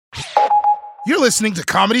You're listening to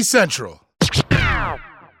Comedy Central.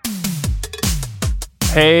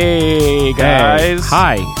 Hey, guys.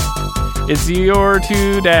 Hi. It's your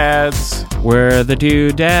two dads. We're the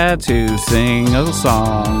two dads who sing a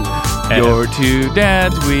song. Your two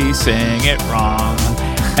dads, we sing it wrong.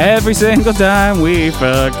 Every single time we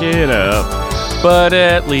fuck it up. But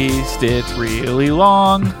at least it's really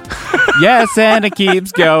long. Yes, and it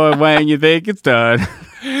keeps going when you think it's done.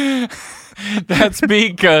 That's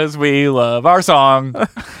because we love our song.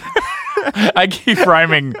 I keep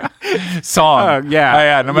rhyming song.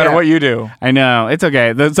 Yeah. No matter what you do. I know. It's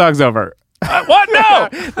okay. The song's over. What? No!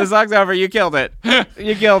 The song's over. You killed it.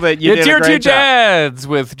 You killed it. You It's did your a two great job. dads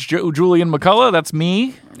with Julian McCullough. That's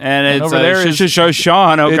me. And it's over there is- show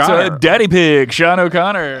Sean O'Connor. It's Daddy Pig, Sean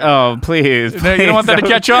O'Connor. Oh, please. No, you don't want that to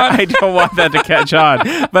catch on? I don't want that to catch on.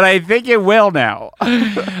 But I think it will now.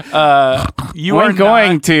 You We're are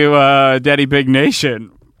going to Daddy Big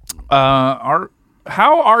Nation.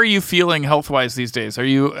 How are you feeling health-wise these days? Are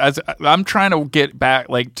you? I'm trying to get back,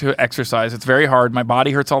 to exercise. It's very hard. My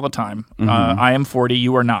body hurts all the time. I am 40.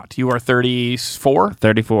 You are not. You are 34.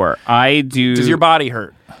 34. I do. Does your body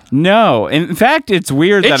hurt? No. In fact, it's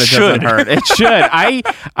weird that it doesn't should. hurt. It should.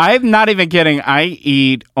 I'm not even kidding. I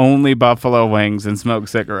eat only buffalo wings and smoke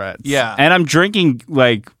cigarettes. Yeah. And I'm drinking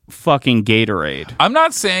fucking Gatorade. I'm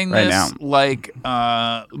not saying Right this now. like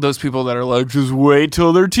those people that are like, just wait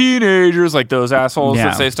till they're teenagers, like those assholes Yeah.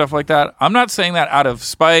 that say stuff like that. I'm not saying that out of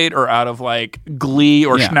spite or out of glee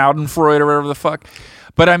or Yeah. Schadenfreude or whatever the fuck.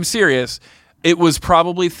 But I'm serious. It was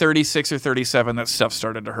probably 36 or 37 that stuff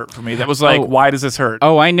started to hurt for me. That was why does this hurt?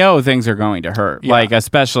 Oh, I know things are going to hurt. Yeah.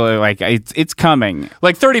 Especially it's coming.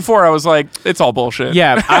 34, I was like, it's all bullshit.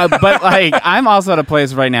 Yeah, but I'm also at a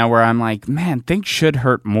place right now where I'm like, man, things should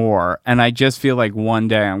hurt more, and I just feel like one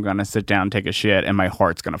day I'm gonna sit down, take a shit, and my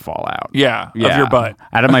heart's gonna fall out. Yeah, of your butt.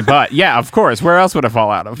 Out of my butt. Yeah, of course. Where else would it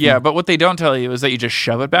fall out of? Yeah, but what they don't tell you is that you just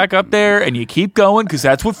shove it back up there and you keep going because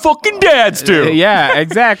that's what fucking dads do. Yeah,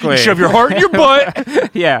 exactly. You shove your heart in your butt.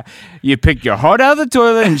 Yeah, you pick your heart out of the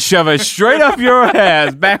toilet and shove it straight up your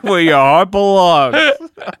ass, back where your heart belongs.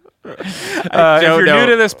 If you're new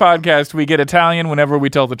to this podcast, we get Italian whenever we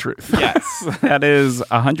tell the truth. Yes, that is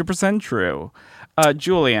 100% true.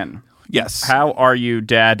 Julian, Yes. how are you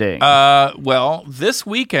dadding? Well, this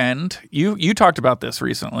weekend, you talked about this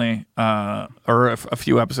recently, or a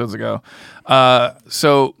few episodes ago.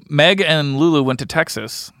 So Meg and Lulu went to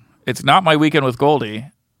Texas. It's not my weekend with Goldie.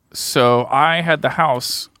 So I had the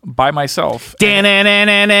house by myself.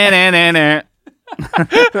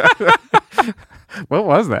 What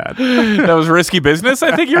was that? That was risky business,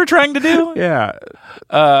 I think you were trying to do. Yeah.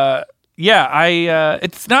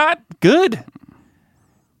 It's not good.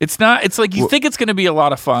 It's not. It's like you think it's going to be a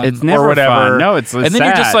lot of fun. It's never or whatever. fun. No, it's and then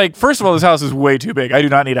you're just sad. like, first of all, this house is way too big. I do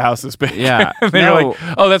not need a house this big. Yeah. And then you're like,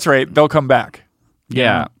 oh, that's right. They'll come back.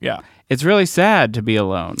 Yeah. Yeah. It's really sad to be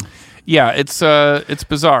alone. Yeah. It's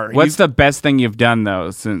bizarre. What's the best thing you've done, though,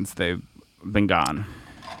 since they've been gone?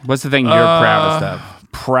 What's the thing you're proudest of?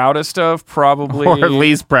 Proudest of? Probably. Or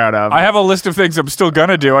least proud of? I have a list of things I'm still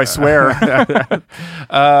gonna do. I swear.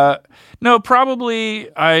 No, probably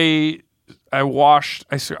I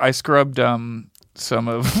scrubbed some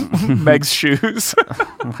of Meg's shoes.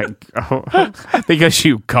 Because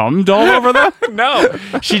you cummed all over them? No,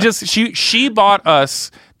 she bought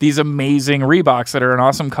us these amazing Reeboks that are an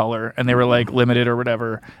awesome color, and they were limited or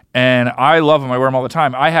whatever. And I love them. I wear them all the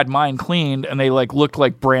time. I had mine cleaned, and they looked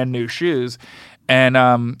like brand new shoes. And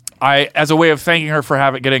I, as a way of thanking her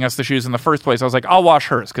for getting us the shoes in the first place, I was like, I'll wash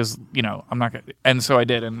hers because I'm not gonna. And so I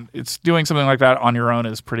did. And it's doing something like that on your own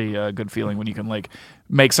is pretty good feeling when you can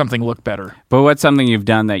make something look better. But what's something you've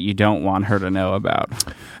done that you don't want her to know about?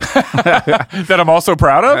 That I'm also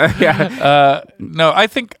proud of? Yeah. No, I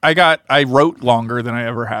think I wrote longer than I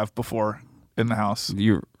ever have before in the house.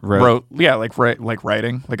 You wrote? Yeah, like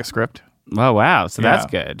writing, like a script. Oh, wow. So Yeah.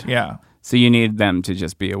 that's good. Yeah. So you need them to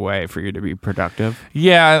just be away for you to be productive?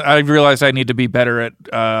 Yeah, I realized I need to be better at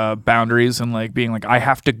boundaries and being I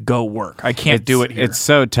have to go work. I can't do it here. It's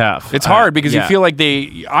so tough. It's hard because yeah. you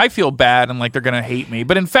feel I feel bad and they're going to hate me.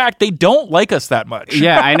 But in fact, they don't like us that much.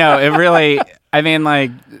 Yeah, I know. It really, I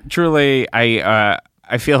mean, truly, I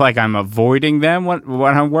feel like I'm avoiding them when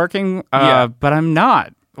I'm working, but I'm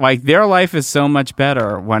not. Their life is so much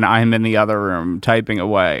better when I'm in the other room typing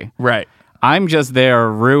away. Right. I'm just there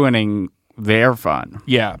ruining their fun.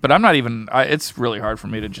 Yeah, but I'm not even. It's really hard for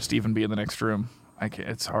me to just even be in the next room. I can't,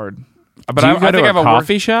 it's hard. But Do you go I to think I a have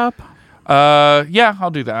coffee shop? Yeah, I'll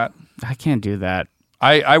do that. I can't do that.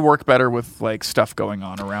 I work better with stuff going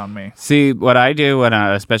on around me. See, what I do when,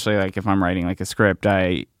 especially if I'm writing a script,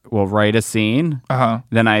 I will write a scene. Uh huh.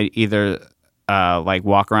 Then I either like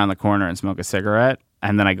walk around the corner and smoke a cigarette,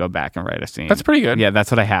 and then I go back and write a scene. That's pretty good. Yeah,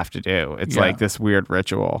 that's what I have to do. It's like this weird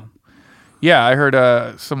ritual. Yeah, I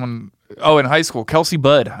heard someone. Oh, in high school, Kelsey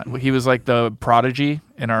Budd. He was like the prodigy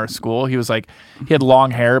in our school. He was like, he had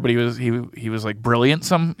long hair, but he was like brilliant.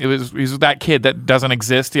 He was that kid that doesn't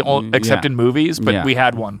exist except in movies, but we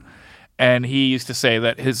had one. And he used to say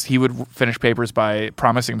that he would finish papers by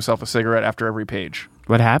promising himself a cigarette after every page.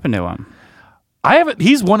 What happened to him?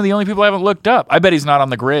 He's one of the only people I haven't looked up. I bet he's not on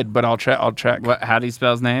the grid, but I'll check. How do you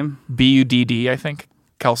spell his name? Budd, I think.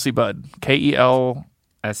 Kelsey Budd. KELSEY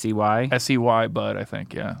SEY Budd, I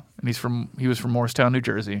think. Yeah. And he was from Morristown, New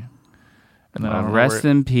Jersey. And then I don't rest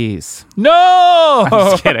in peace. No!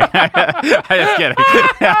 I'm just kidding. I'm just kidding.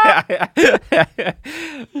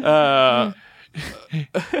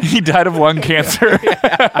 He died of lung cancer.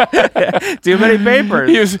 Too many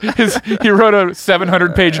papers. He wrote a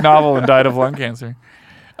 700-page novel and died of lung cancer.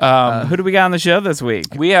 Who do we got on the show this week?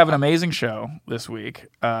 We have an amazing show this week.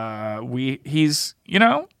 He's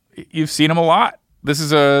you've seen him a lot. This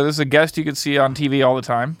is a guest you could see on TV all the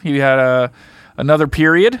time. He had another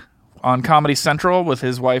period on Comedy Central with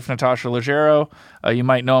his wife Natasha Leggero. You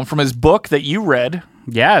might know him from his book that you read.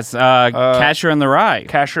 Yes, Catcher in the Rye.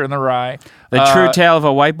 Catcher in the Rye. The true tale of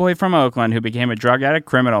a white boy from Oakland who became a drug addict,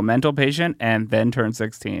 criminal, mental patient, and then turned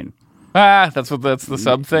 16. That's the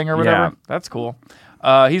sub thing or whatever. Yeah. That's cool.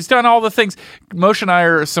 He's done all the things. Moshe and I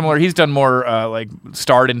are similar. He's done more like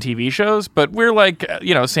starred in TV shows, but we're like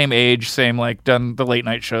same age, same like done the late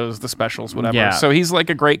night shows, the specials, whatever. Yeah. So he's like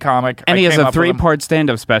a great comic. And he has a 3-part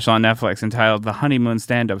stand-up special on Netflix entitled The Honeymoon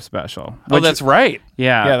Stand-Up Special. Oh, that's right.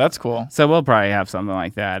 Yeah. Yeah, that's cool. So we'll probably have something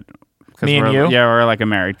like that. Me and you? Yeah, we're like a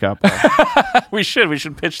married couple. We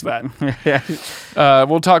should pitch that.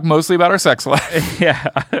 We'll talk mostly about our sex life. Yeah.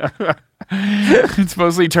 It's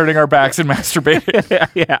mostly turning our backs and masturbating.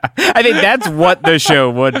 Yeah. I think that's what the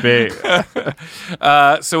show would be.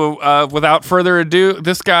 So without further ado,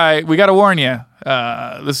 this guy, we got to warn you.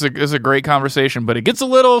 This is a great conversation, but it gets a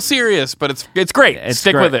little serious, but it's great.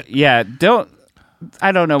 Stick with it. Yeah.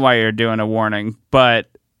 I don't know why you're doing a warning, but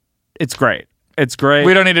it's great. It's great.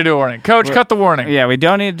 We don't need to do a warning. Coach, cut the warning. Yeah, we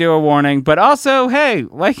don't need to do a warning. But also, hey,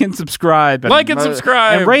 like and subscribe.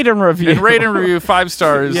 And rate and review. And rate and review 5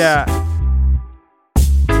 stars. Yeah.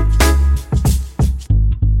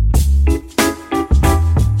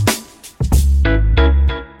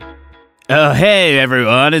 Oh, hey,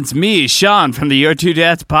 everyone. It's me, Sean, from the Your Two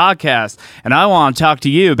Dads podcast, and I want to talk to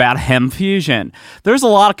you about hemp fusion. There's a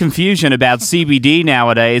lot of confusion about CBD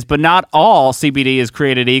nowadays, but not all CBD is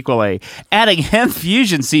created equally. Adding hemp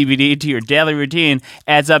fusion CBD to your daily routine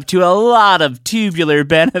adds up to a lot of tubular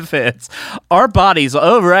benefits. Our bodies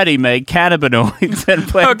already make cannabinoids and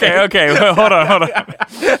plant. Okay. Well, hold on.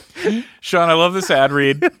 Sean, I love this ad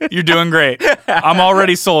read. You're doing great. I'm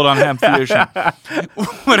already sold on hemp fusion.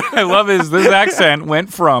 What I love is this accent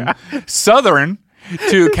went from Southern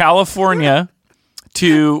to California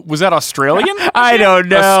to, was that Australian? I don't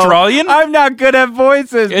know. Australian? I'm not good at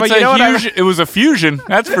voices. It's but you know what it was a fusion,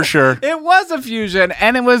 that's for sure. It was a fusion,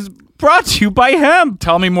 and it was brought to you by hemp.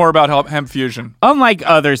 Tell me more about hemp fusion. Unlike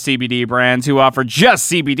other CBD brands who offer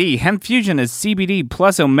just CBD, hemp fusion is CBD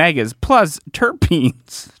plus omegas plus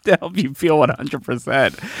terpenes to help you feel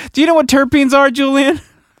 100%. Do you know what terpenes are, Julian?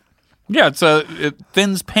 Yeah, it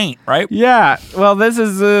thins paint, right? Yeah. Well, this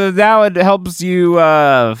is now it helps you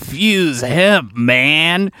fuse hemp,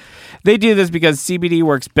 man. They do this because CBD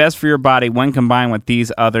works best for your body when combined with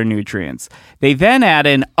these other nutrients. They then add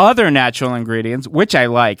in other natural ingredients, which I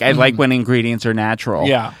like. I like when ingredients are natural.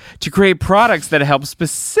 Yeah. To create products that help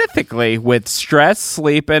specifically with stress,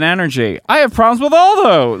 sleep, and energy. I have problems with all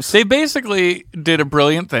those. They basically did a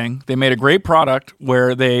brilliant thing. They made a great product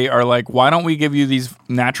where they are like, why don't we give you these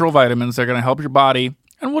natural vitamins that are going to help your body,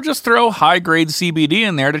 and we'll just throw high-grade CBD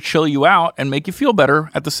in there to chill you out and make you feel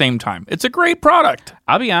better at the same time. It's a great product.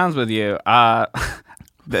 I'll be honest with you.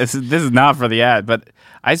 This is not for the ad, but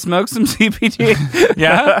I smoked some CBD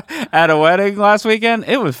Yeah? at a wedding last weekend.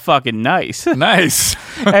 It was fucking nice. Nice.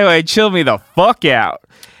 Anyway, chill me the fuck out.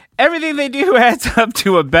 Everything they do adds up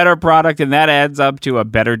to a better product, and that adds up to a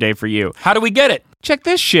better day for you. How do we get it? Check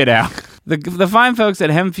this shit out. The fine folks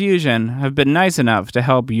at Hemp Fusion have been nice enough to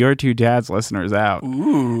help Your Two Dads listeners out.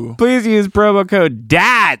 Ooh. Please use promo code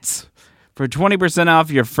DADS for 20%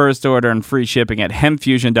 off your first order and free shipping at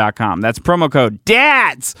hempfusion.com. That's promo code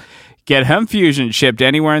DADS. Get Hemp Fusion shipped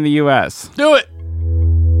anywhere in the U.S. Do it.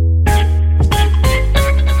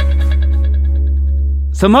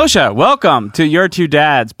 So, Moshe, welcome to Your Two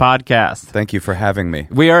Dads podcast. Thank you for having me.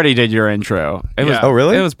 We already did your intro. It was, Yeah. Oh,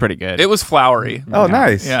 really? It was pretty good. It was flowery. Oh,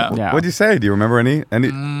 nice. Yeah. Yeah. What'd you say? Do you remember any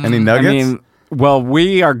nuggets? I mean, Well,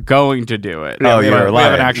 we are going to do it. Oh, we you're haven't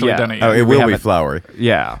lying. actually Yeah. done it Oh, yet. it will be haven't- flowery.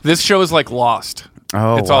 Yeah. This show is like Lost.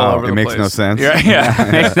 Oh, It's wow. all over it the makes place. no sense. Yeah.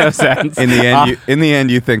 Makes no sense. In the end,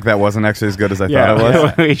 you think that wasn't actually as good as I yeah, thought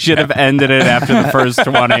it was. we should have ended it after the first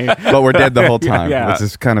 20. But we're dead the whole time, Yeah. which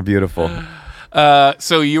is kind of beautiful.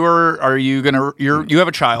 So you have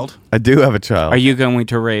a child. I do have a child. Are you going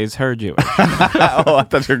to raise her Jewish? Oh, I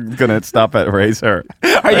thought you were going to stop at raise her.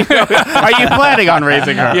 Are you planning on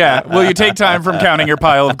raising her? Yeah. Will you take time from counting your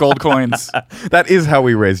pile of gold coins? That is how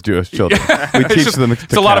we raise Jewish children. We teach them to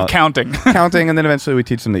It's a lot of count. counting. Counting, and then eventually we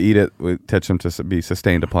teach them to eat it. We teach them to be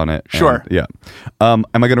sustained upon it. and- Sure. Yeah. Am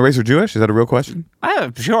I going to raise her Jewish? Is that a real question?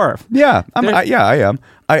 Sure. Yeah. I am.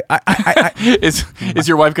 Is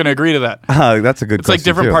your wife going to agree to that? That's a good It's like question,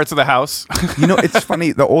 different too. parts of the house. You know, it's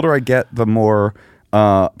funny. The older I get, the more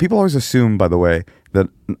people always assume, by the way, that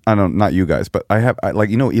not you guys, but like,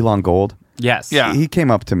 you know, Elon Gold. Yes. Yeah. He came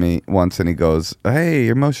up to me once and he goes, "Hey,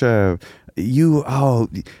 you're Moshe.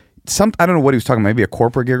 I don't know what he was talking about, maybe a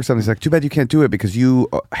corporate gig or something." He's like, "Too bad you can't do it because you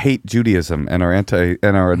hate Judaism and are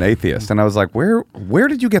an atheist." And I was like, "Where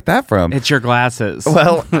did you get that from?" It's your glasses.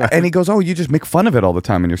 Well, and he goes, "Oh, you just make fun of it all the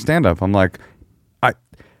time in your stand-up." I'm like,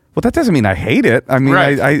 well, that doesn't mean I hate it. I mean,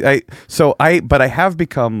 Right. but I have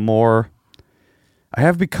become more.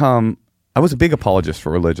 I was a big apologist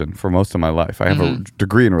for religion for most of my life. I have a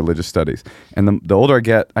degree in religious studies, and the older I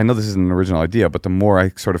get, I know this isn't an original idea, but the more I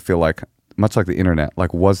sort of feel like, much like the internet,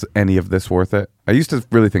 like, was any of this worth it? I used to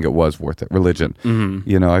really think it was worth it. Religion,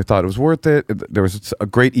 you know, I thought it was worth it. There was a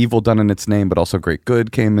great evil done in its name, but also great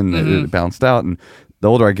good came in. It balanced out. And the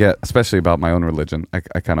older I get, especially about my own religion, I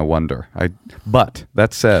kind of wonder. But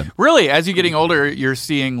that said, Really, as you're getting older, you're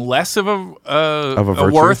seeing less of a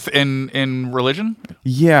virtue? worth in religion.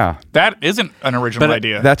 yeah, That isn't an original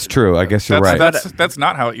idea. that's true. I guess you're right. That's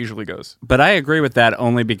not how it usually goes. But I agree with that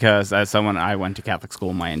only because as someone, I went to Catholic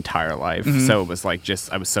school my entire life. So it was like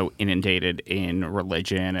I was so inundated in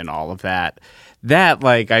religion and all of that. That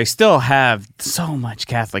like I still have so much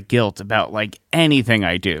Catholic guilt about like anything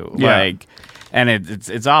I do. Yeah. Like, and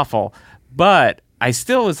it's awful. But I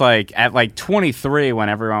still was like at like 23 when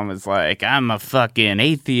everyone was like, "I'm a fucking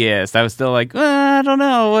atheist." I was still like, I don't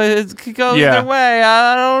know. It could go either way.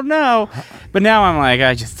 I don't know. But now I'm like,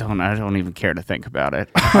 I don't even care to think about it.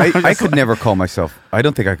 I could never call myself. I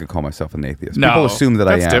don't think I could call myself an atheist. No, People assume that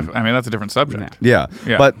I that's am. I mean, that's a different subject. Yeah.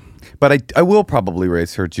 Yeah. But I will probably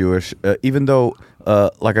raise her Jewish, even though,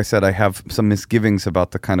 like I said, I have some misgivings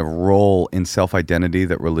about the kind of role in self-identity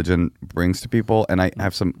that religion brings to people, and I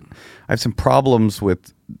have some problems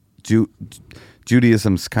with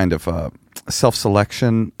Judaism's kind of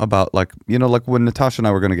self-selection about, like, you know, like when Natasha and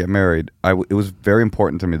I were going to get married, it was very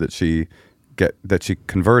important to me that she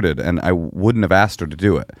converted, and I wouldn't have asked her to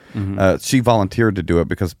do it. She volunteered to do it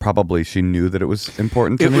because probably she knew that it was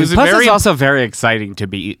important to It me. was Plus, very it's also very exciting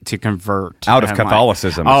to convert Out of and, like-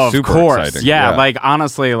 Catholicism. Oh, of Super course, exciting. yeah. Yeah. Like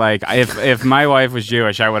honestly, like if my wife was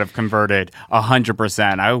Jewish, I would have converted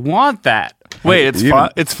 100%. I want that. Wait, it's You- fun.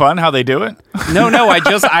 It's fun how they do it. No,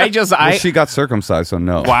 Well, she got circumcised, so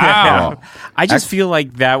no. Wow. I just feel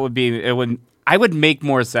like that would be it would. I would make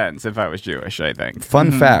more sense if I was Jewish, I think.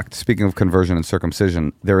 Fun fact, speaking of conversion and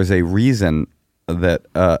circumcision, there is a reason that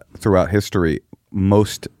throughout history,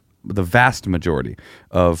 the vast majority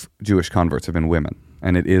of Jewish converts have been women.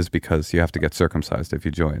 And it is because you have to get circumcised if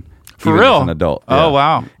you join. For even real? As an adult. Oh,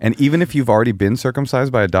 wow. And even if you've already been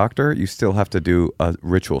circumcised by a doctor, you still have to do a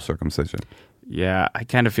ritual circumcision. Yeah, I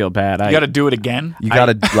kind of feel bad. You got to do it again. You got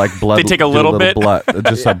to like blood. They take a do little bit? blood,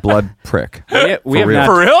 just a blood prick. we have real. not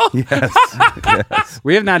For real? Yes.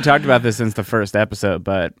 we have not talked about this since the first episode,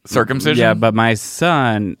 but Circumcision? Yeah, but my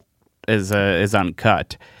son is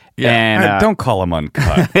uncut. Yeah. And Don't call him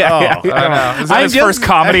uncut. I don't know. Is that I'm his just- first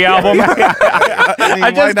comedy album?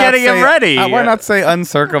 I'm just getting him ready. Why not say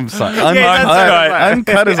uncircumcised? that's right.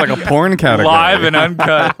 Uncut is like a porn category. Live and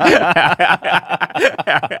uncut.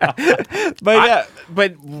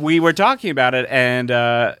 But we were talking about it, and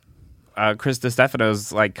Chris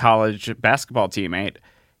DiStefano's like college basketball teammate,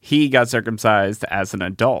 he got circumcised as an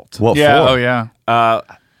adult. What Yeah. for? Oh, yeah.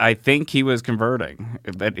 I think he was converting.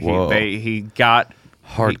 That Whoa. he got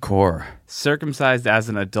Hardcore. circumcised as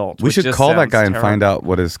an adult. We which should just call that sounds guy and terrible. find out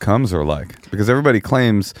what his comes are like, because everybody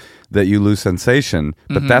claims that you lose sensation,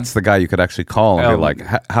 but that's the guy you could actually call and be like,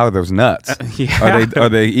 "How are those nuts? Yeah. Are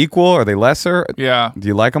they equal? Are they lesser? Yeah. Do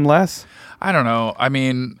you like them less?" I don't know. I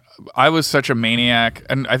mean, I was such a maniac,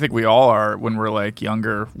 and I think we all are when we're like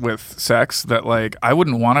younger with sex, that like I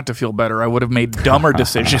wouldn't want it to feel better. I would have made dumber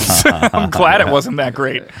decisions. I'm glad it wasn't that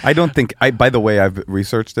great. I don't think. By the way, I've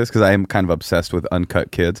researched this because I am kind of obsessed with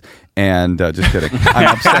uncut kids. And just kidding,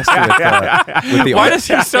 I'm obsessed with the. Why does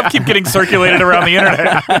your stuff keep getting circulated around the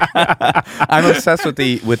internet? I'm obsessed with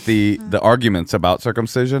the arguments about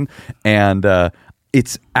circumcision, and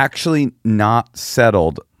it's actually not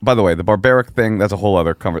settled. By the way, the barbaric thing, that's a whole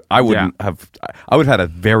other conversation. I would have had a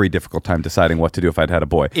very difficult time deciding what to do if I'd had a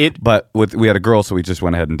boy. But we had a girl, so we just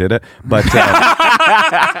went ahead and did it. But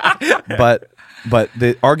but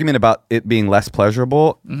the argument about it being less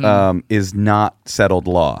pleasurable is not settled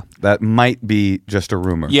law. That might be just a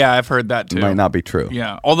rumor. Yeah, I've heard that too. It might not be true.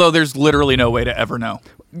 Yeah, although there's literally no way to ever know.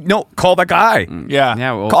 No, call the guy. Yeah.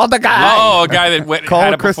 Well, Call the guy. Oh, a guy that Call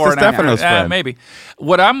had it Chris before and after. Stefano's friend. Maybe.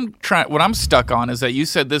 What I'm stuck on is that you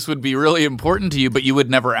said this would be really important to you, but you would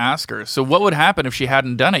never ask her. So what would happen if she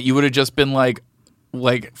hadn't done it? You would have just been like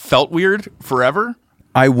felt weird forever?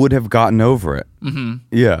 I would have gotten over it. Mm-hmm.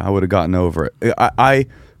 Yeah, I would have gotten over it. I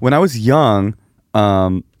when I was young,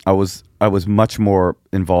 I was much more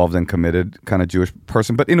involved and committed kind of Jewish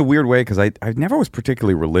person, but in a weird way because I never was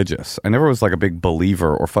particularly religious. I never was like a big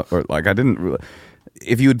believer or like I didn't.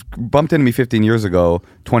 If you had bumped into me 15 years ago,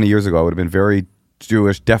 20 years ago, I would have been very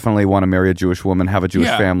Jewish. Definitely want to marry a Jewish woman, have a Jewish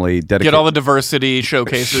family, get all the diversity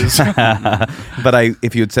showcases. But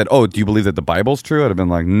if you had said, "Oh, do you believe that the Bible's true?" I'd have been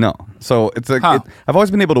like, "No." So it's like I've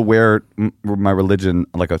always been able to wear my religion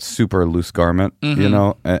like a super loose garment, you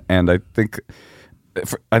know, and I think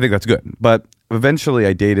that's good. But eventually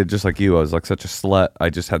I dated just like you. I was like such a slut.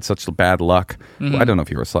 I just had such bad luck. Well, I don't know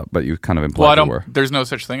if you were a slut, but you kind of implied you were. There's no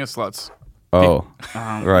such thing as sluts. Oh,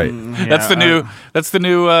 right. That's the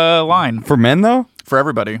new line For men, though? for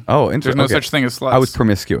everybody. Oh, interesting. There's no Okay. such thing as sluts. I was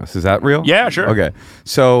promiscuous. Is that real? Yeah, sure. Okay.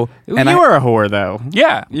 So, you were a whore, though.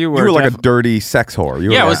 Yeah. You you were like a def- dirty sex whore.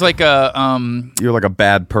 Yeah, it was like a You were like a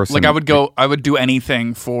bad person. like I would do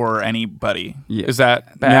anything for anybody. Yeah. Is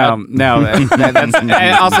that bad? No, that's and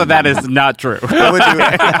also that is not true. I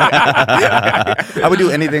would do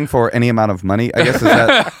anything for any amount of money. I guess is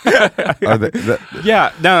that.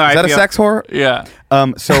 Yeah, no, Is that a sex whore? Yeah.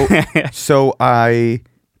 So I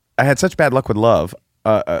had such bad luck with love.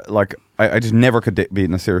 Like I just never could be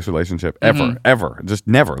in a serious relationship ever, just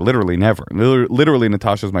never, literally never. Literally,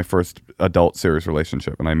 Natasha's my first adult serious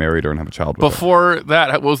relationship, and I married her and have a child with her. Before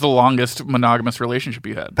that, what was the longest monogamous relationship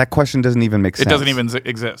you had? That question doesn't even make sense. It doesn't even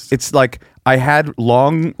exist. It's like I had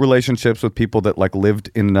long relationships with people that like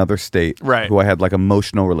lived in another state, Right. who I had like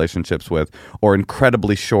emotional relationships with, or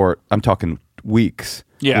incredibly short. I'm talking weeks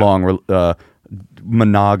long.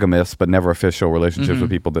 Monogamous but never official relationships with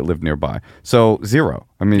people that lived nearby. So zero.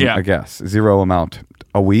 I mean, I guess zero amount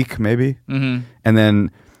a week maybe. And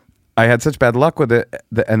then I had such bad luck with it,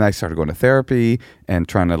 and I started going to therapy and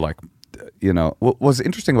trying to like, you know, what was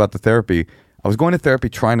interesting about the therapy. I was going to therapy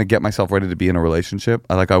trying to get myself ready to be in a relationship.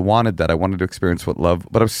 I wanted that. I wanted to experience what love,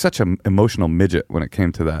 but I was such an emotional midget when it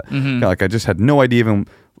came to that. Like I just had no idea even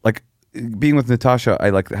like being with Natasha. I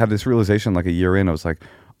like had this realization like a year in. I was like,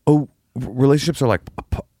 oh, relationships are like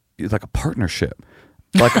a partnership.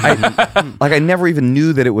 Like I never even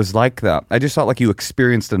knew that it was like that. I just thought like you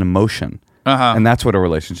experienced an emotion. And that's what a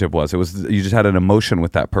relationship was. It was you just had an emotion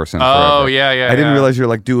with that person. Oh, forever. yeah. I didn't realize you're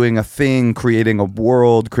like doing a thing, creating a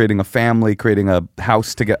world, creating a family, creating a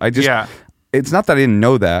house together. It's not that I didn't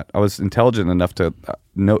know that. I was intelligent enough to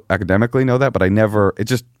academically know that, but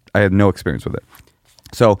I had no experience with it.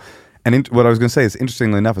 So, what I was going to say is,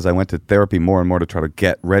 interestingly enough, as I went to therapy more and more to try to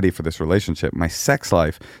get ready for this relationship, my sex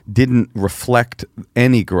life didn't reflect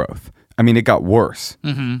any growth. I mean, it got worse.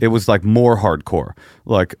 It was like more hardcore.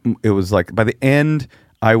 Like it was like by the end,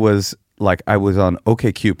 I was on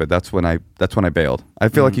OkCupid. That's when I bailed. I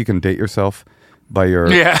feel like you can date yourself by your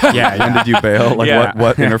when did you bail? Like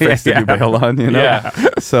what interface did you bail on? You know. Yeah.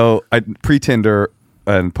 So I pre-Tinder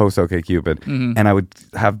and post OkCupid, and I would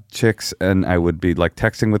have chicks, and I would be like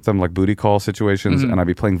texting with them, like booty call situations, and I'd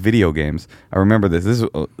be playing video games. I remember this.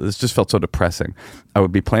 This just felt so depressing. I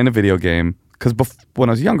would be playing a video game because when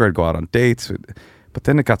I was younger, I'd go out on dates, but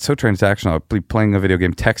then it got so transactional. I'd be playing a video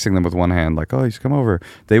game, texting them with one hand, like, "Oh, you should come over."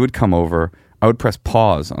 They would come over. I would press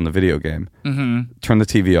pause on the video game, turn the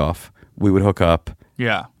TV off. We would hook up.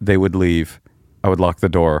 Yeah. They would leave. I would lock the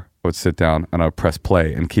door. I would sit down and I would press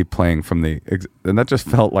play and keep playing from and that just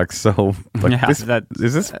felt like so like is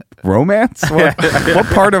this romance? What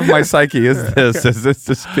part of my psyche is this? This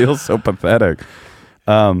just feels so pathetic.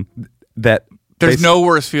 That There's no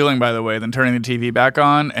worse feeling, by the way, than turning the TV back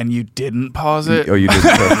on and you didn't pause it. Oh, you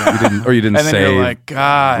didn't, or you didn't and then save. you're like,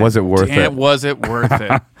 God, was it worth it? Was it worth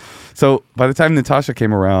it? So by the time Natasha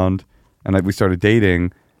came around and we started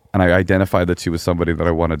dating, and I identified that she was somebody that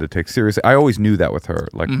I wanted to take seriously, I always knew that with her.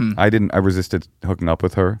 Like I resisted hooking up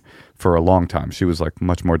with her for a long time. She was like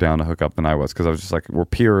much more down to hook up than I was because I was just like, we're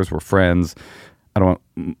peers, we're friends.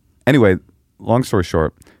 Anyway, long story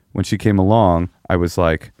short, when she came along, I was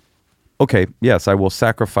like, okay, yes, I will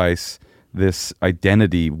sacrifice this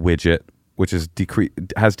identity widget, which is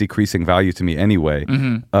has decreasing value to me anyway,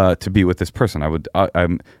 to be with this person.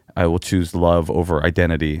 I will choose love over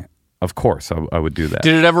identity. Of course, I would do that.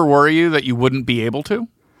 Did it ever worry you that you wouldn't be able to?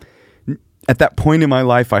 At that point in my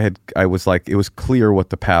life, I was like, it was clear what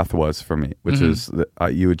the path was for me, which is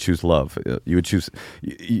that you would choose love. You would choose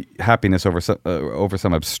happiness over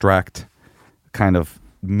some abstract kind of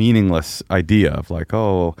meaningless idea of like,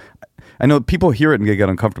 oh, I know people hear it and they get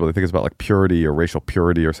uncomfortable. They think it's about like purity or racial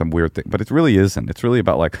purity or some weird thing, but it really isn't. It's really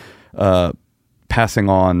about like passing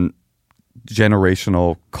on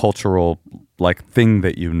generational, cultural like thing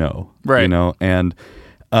that you know, right? You know, and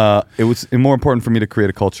it was more important for me to create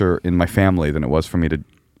a culture in my family than it was for me to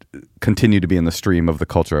continue to be in the stream of the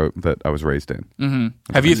culture that I was raised in.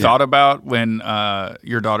 Have you thought about when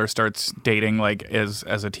your daughter starts dating, like as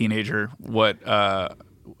a teenager, what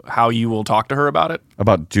how you will talk to her about it?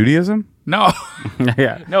 About Judaism? No,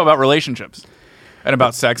 Yeah. no, about relationships and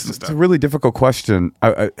about sex and It's a stuff. really difficult question.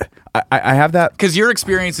 I have that Because your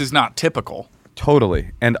experience is not typical.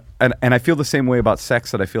 totally, and I feel the same way about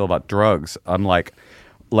sex that I feel about drugs. I'm like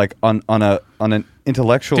on an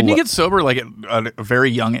intellectual. Didn't you get sober like at a very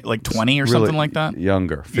young, like 20 or really something like that?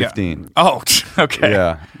 Younger, 15. Yeah. Oh, okay.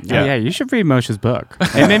 Yeah. Yeah, you should read Moshe's book.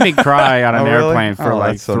 It made me cry on an Oh, really? airplane for Oh,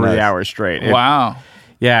 like that's so 3 nice. hours straight. Wow.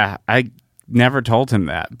 Yeah, I never told him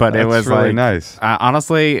that, but it That's was really like nice.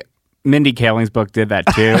 Honestly, Mindy Kaling's book did that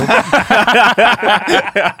too.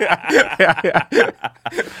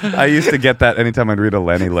 I used to get that anytime I'd read a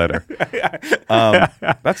Lenny letter.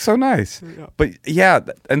 That's so nice. But yeah,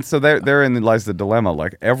 and so therein lies the dilemma.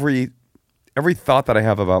 Like every thought that I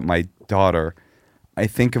have about my daughter, I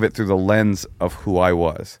think of it through the lens of who I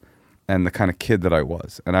was and the kind of kid that I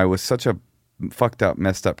was. And I was such a fucked up,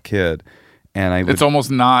 messed up kid. And I would, It's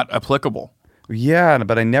almost not applicable. yeah,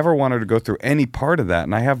 but I never wanted to go through any part of that.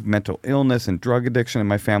 And I have mental illness and drug addiction in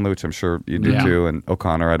my family, which I'm sure you do Yeah. too. And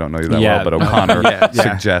O'Connor, I don't know you that Yeah. well, but O'Connor Yeah.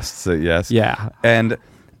 suggests that yes. Yeah. And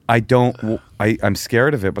I'm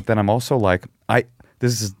scared of it, but then I'm also like,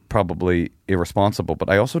 this is probably irresponsible, but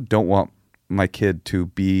I also don't want my kid to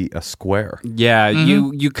be a square. Yeah,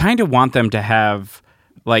 you kind of want them to have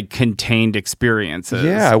like contained experiences.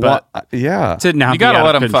 Yeah, but yeah. to not You gotta be out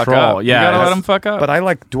let of them fuck control. up. Yeah, you gotta let that's- them fuck up.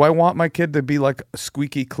 But do I want my kid to be like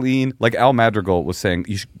squeaky clean? Like Al Madrigal was saying,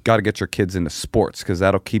 you got to get your kids into sports because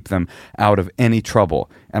that'll keep them out of any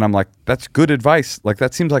trouble. And I'm like, that's good advice. Like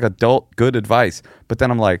that seems like adult good advice. But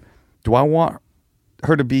then I'm like, do I want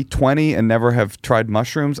her to be 20 and never have tried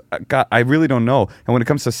mushrooms? God, I really don't know. And when it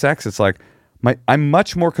comes to sex, it's like I'm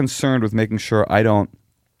much more concerned with making sure I don't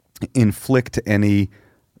inflict any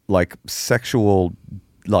like sexual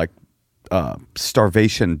like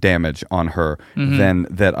starvation damage on her than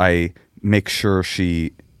that I make sure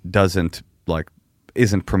she doesn't like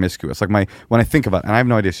isn't promiscuous. Like when I think about it, and I have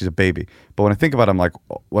no idea, she's a baby, but when I think about it, I'm like,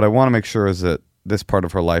 what I want to make sure is that this part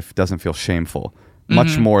of her life doesn't feel shameful.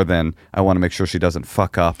 Much more than I want to make sure she doesn't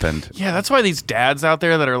fuck up and yeah, that's why these dads out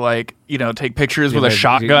there that are like, take pictures with a they-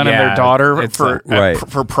 shotgun and yeah, their daughter it's for right.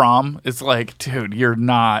 for prom. It's like, dude, you're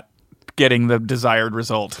not getting the desired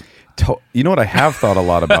result. you know what I have thought a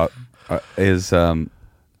lot about is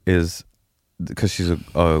because she's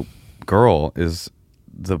a girl, is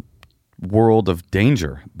the world of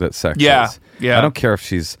danger that sex Yeah, is. yeah. I don't care if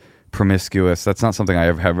she's promiscuous. That's not something I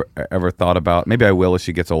have ever thought about. Maybe I will as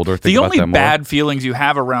she gets older. Think The about only that more. bad feelings you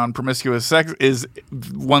have around promiscuous sex is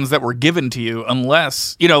ones that were given to you,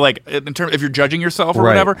 unless like in terms if you're judging yourself or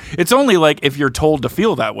Right. whatever. It's only like if you're told to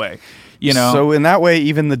feel that way. So in that way,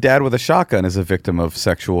 even the dad with a shotgun is a victim of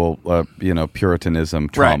sexual, Puritanism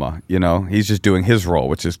trauma. Right. He's just doing his role,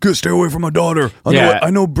 which is good. Stay away from my daughter. Yeah.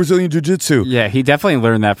 I know Brazilian jiu-jitsu. Yeah, he definitely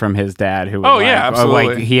learned that from his dad. Who was Oh, like, yeah, absolutely.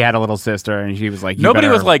 Like he had a little sister, and he was like, you Nobody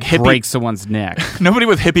better with, like, hippie- break someone's neck. Nobody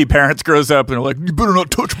with hippie parents grows up and are like, you better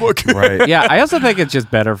not touch my kid. Right. Yeah, I also think it's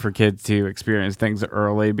just better for kids to experience things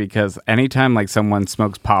early because anytime like someone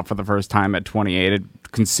smokes pot for the first time at 28, it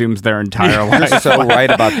consumes their entire life. You're so right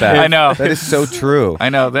about that. I know. That is so true. I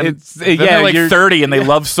know. Then, It's- then yeah, they're like you're- 30 and they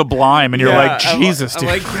love Sublime, and you're like, Jesus, dude.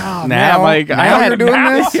 I'm like, oh, Now? man, I'm like, Now you're doing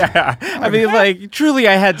this? Yeah. I mean, like, truly,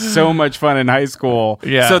 I had so much fun in high school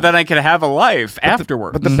Yeah. so that I could have a life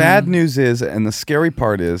afterwards. But the bad news is, and the scary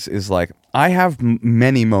part is like, I have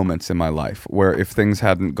many moments in my life where if things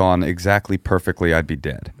hadn't gone exactly perfectly, I'd be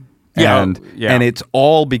dead. Yeah. And it's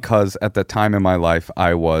all because at the time in my life,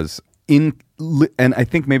 I was and I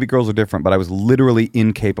think maybe girls are different, but I was literally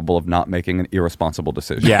incapable of not making an irresponsible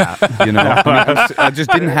decision. Yeah. You know, I just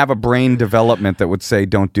didn't have a brain development that would say,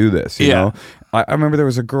 don't do this. You know, I remember there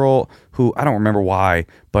was a girl who, I don't remember why,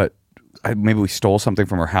 but maybe we stole something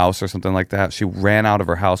from her house or something like that. She ran out of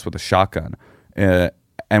her house with a shotgun and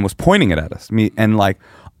was pointing it at us. And like,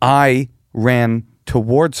 I ran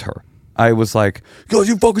towards her. I was like, "Yo,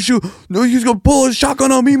 you fucking shoot! No, he's gonna pull a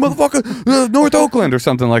shotgun on me, motherfucker! North Oakland or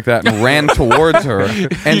something like that," and ran towards her.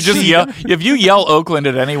 And you just yell. If you yell Oakland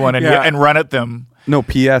at anyone and run at them. No,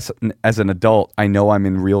 P.S. As an adult, I know I'm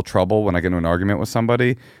in real trouble when I get into an argument with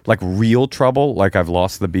somebody. Like real trouble, like I've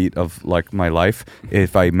lost the beat of like my life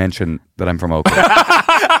if I mention that I'm from Oakland.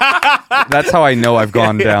 That's how I know I've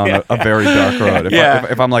gone down a very dark road.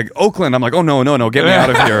 If I'm like, Oakland, I'm like, oh, no, get me out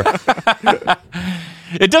of here.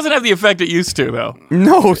 It doesn't have the effect it used to, though.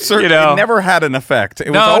 No, certainly. You know? It never had an effect. It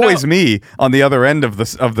was No, always no. me on the other end of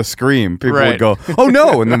the scream. People Right. would go, oh,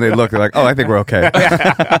 no. And then they look, they're like, oh, I think we're okay.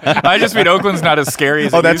 I just mean Oakland's not as scary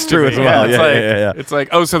as Oh, it that's used to true be. as well. It's Yeah, like, yeah. It's like,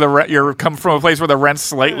 oh, so you're come from a place where the rent's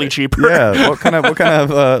slightly cheaper. Yeah. What kind of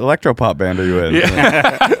electropop band are you in?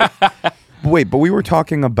 Yeah. Wait, but we were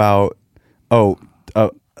talking about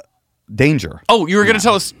danger. Oh, you were going to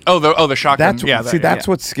tell us. The shotgun. That's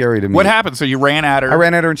what's scary to me. What happened? So you ran at her. I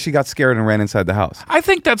ran at her and she got scared and ran inside the house. I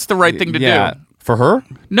think that's the right thing to Yeah. do. For her?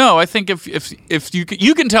 No, I think if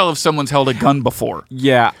you can tell if someone's held a gun before.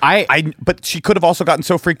 yeah, But she could have also gotten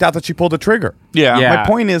so freaked out that she pulled the trigger. Yeah. Yeah. My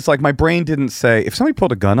point is, like, my brain didn't say, if somebody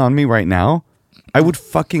pulled a gun on me right now, I would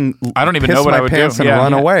fucking I don't even piss know what my I would do. pants and Yeah.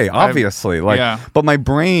 run Yeah. away, obviously. Yeah. But my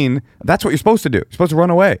brain, that's what you're supposed to do. You're supposed to run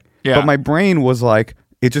away. Yeah. But my brain was like,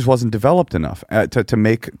 it just wasn't developed enough to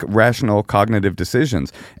make rational cognitive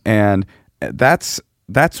decisions. And that's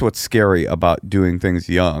what's scary about doing things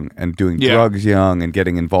young and doing drugs young and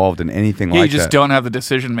getting involved in anything like that. You just don't have the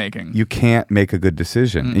decision making. You can't make a good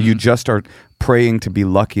decision. And you just are praying to be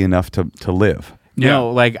lucky enough to live.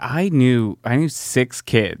 No, like I knew 6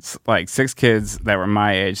 kids, like 6 kids that were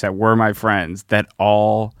my age, that were my friends, that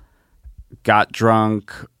all got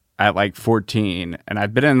drunk at like 14. And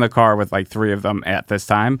I've been in the car with like 3 of them at this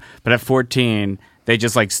time. But at 14, they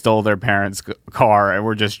just like stole their parents' car and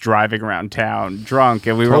were just driving around town drunk.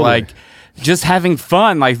 And we were like just having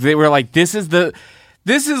fun. Like they were like, this is living,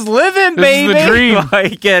 This is baby. the dream.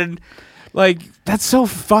 Like, and like, that's so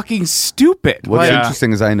fucking stupid. What's Like,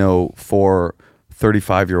 interesting is I know 4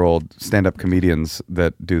 35-year-old stand-up comedians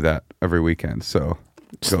that do that every weekend. So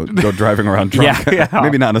go driving around drunk. Yeah.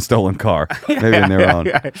 Maybe not in a stolen car. Maybe in their own.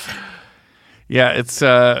 Yeah, it's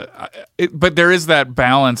but there is that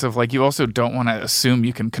balance of like you also don't want to assume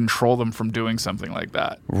you can control them from doing something like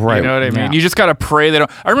that. Right. You know what I mean? Yeah. You just got to pray they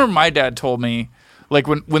don't. I remember my dad told me like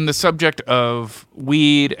when the subject of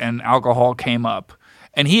weed and alcohol came up,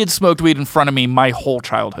 and he had smoked weed in front of me my whole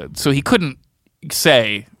childhood, so he couldn't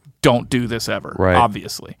say don't do this ever. Right.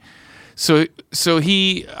 Obviously. So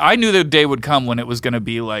I knew the day would come when it was going to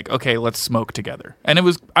be like, okay, let's smoke together. And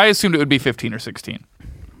I assumed it would be 15 or 16.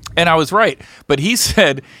 And I was right. But he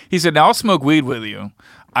said, now I'll smoke weed with you.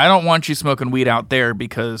 I don't want you smoking weed out there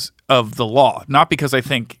because of the law. Not because I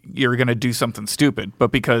think you're going to do something stupid,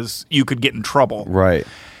 but because you could get in trouble. Right.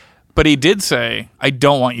 But he did say, I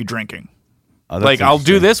don't want you drinking. Oh, that's Like, I'll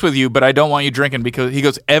do interesting. this with you, but I don't want you drinking because he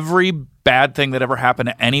goes, every bad thing that ever happened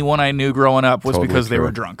to anyone I knew growing up was Totally because they true.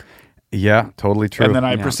 were drunk. Yeah, totally true. And then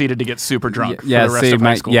I proceeded to get super drunk for the rest see, of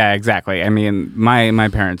high school. Yeah, exactly. I mean, my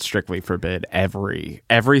parents strictly forbid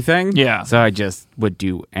everything. Yeah. So I just would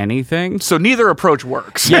do anything. So neither approach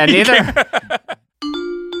works. Yeah, neither.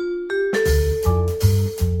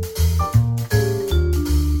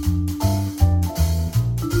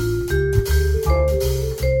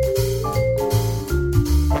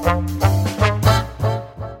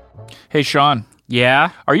 Hey, Sean.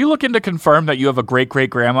 Yeah. Are you looking to confirm that you have a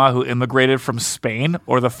great-great-grandma who immigrated from Spain,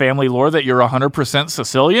 or the family lore that you're 100%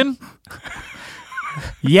 Sicilian?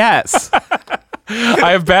 Yes.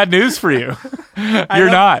 I have bad news for you. You're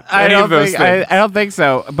not any of those things. I don't think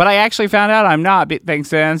so. But I actually found out I'm not thanks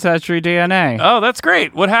to Ancestry DNA. Oh, that's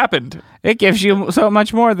great. What happened? It gives you so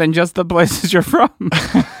much more than just the places you're from.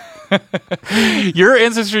 Your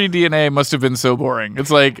ancestry DNA must have been so boring.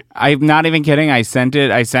 It's like, I'm not even kidding. I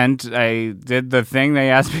did the thing they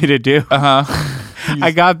asked me to do.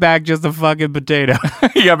 I got back just a fucking potato.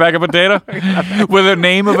 you got back a potato with a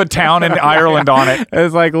name of a town in Ireland on it. It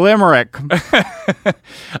was like Limerick.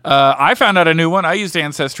 I found out a new one. I used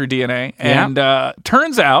Ancestry DNA, and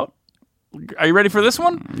turns out, are you ready for this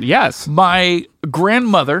one? Yes. My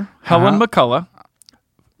grandmother, Helen McCullough,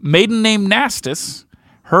 maiden name Nastis,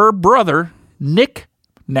 her brother, Nick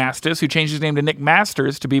Nastis, who changed his name to Nick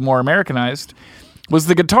Masters to be more Americanized, was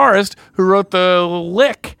the guitarist who wrote the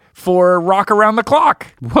lick for Rock Around the Clock.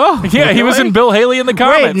 Whoa. Yeah, he was in Bill Haley in the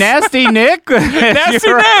Comets. Wait, Nasty Nick?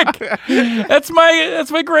 Nasty Nick! That's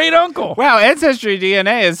my great uncle. Wow, Ancestry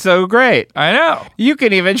DNA is so great. I know. You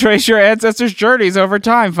can even trace your ancestors' journeys over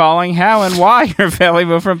time, following how and why your family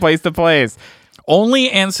moved from place to place.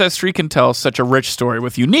 Only Ancestry can tell such a rich story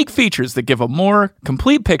with unique features that give a more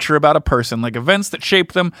complete picture about a person, like events that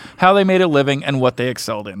shaped them, how they made a living, and what they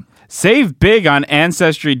excelled in. Save big on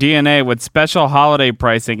Ancestry DNA with special holiday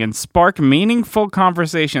pricing and spark meaningful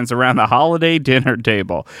conversations around the holiday dinner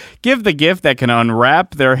table. Give the gift that can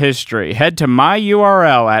unwrap their history. Head to my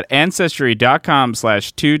URL at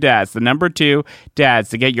ancestry.com/2dads, the number 2 dads,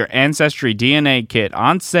 to get your Ancestry DNA kit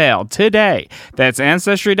on sale today. That's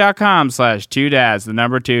ancestry.com/2dads, the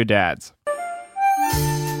number 2 dads.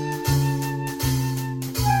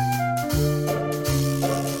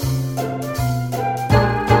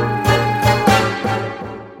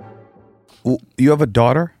 You have a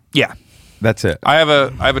daughter? Yeah. That's it. I have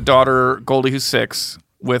a daughter, Goldie, who's 6,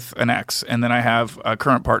 with an ex, and then I have a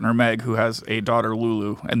current partner, Meg, who has a daughter,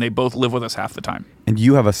 Lulu, and they both live with us half the time. And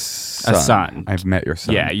you have a son. A son. I've met your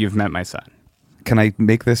son. Yeah, you've met my son. Can I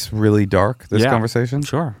make this really dark, this conversation?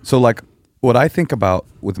 Sure. So, like, what I think about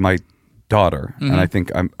with my daughter, and I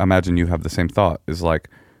think I imagine you have the same thought, is like,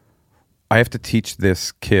 I have to teach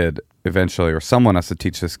this kid eventually, or someone has to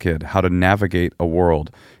teach this kid how to navigate a world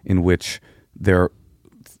in which their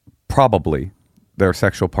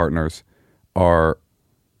sexual partners are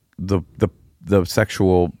the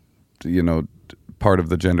sexual, part of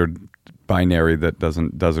the gender binary that does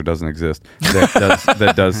or doesn't exist,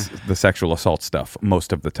 that does the sexual assault stuff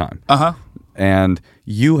most of the time. And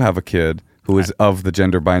you have a kid who is of the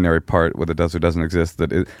gender binary part, whether it does or doesn't exist.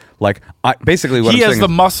 That is basically what he I'm has saying the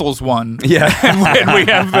muscles one. Yeah, and we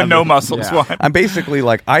have the no muscles one. I'm basically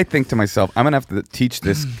like, I think to myself, I'm gonna have to teach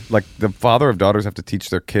this. Like, the father of daughters have to teach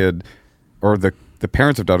their kid, or the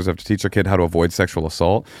parents of daughters have to teach their kid how to avoid sexual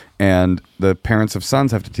assault, and the parents of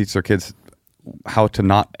sons have to teach their kids how to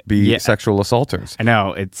not be sexual assaulters. I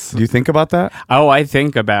know, Do you think about that? Oh, I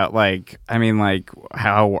think about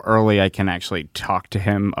how early I can actually talk to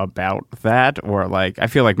him about that, or I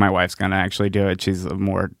feel like my wife's gonna actually do it. She's a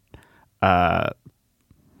more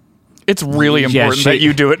It's really important that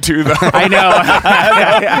you do it too, though. I know.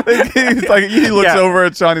 He's like, he looks over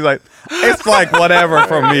at Sean. He's like, it's like whatever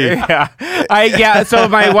for me. So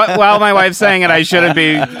while my wife's saying it, I shouldn't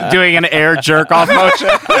be doing an air jerk off motion.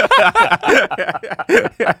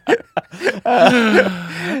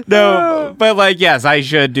 No, but yes, I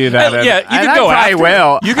should do that. You can go I after.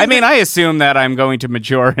 will. I assume that I'm going to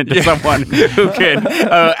mature into someone who can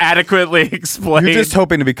adequately explain. You're just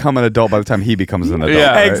hoping to become an adult by the time he becomes an adult.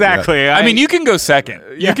 Yeah, right? exactly. I mean, you can go second.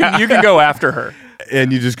 You can go after her.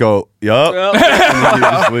 And you just go, yup, and then you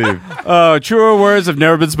just leave. Truer words have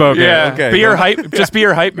never been spoken. Yeah, Okay, be your well- hype. Just be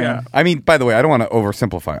your hype man. I mean, by the way, I don't want to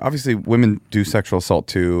oversimplify. Obviously, women do sexual assault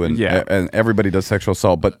too, and everybody does sexual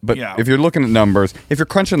assault. But if you're looking at numbers, if you're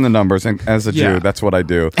crunching the numbers, and as a Jew, that's what I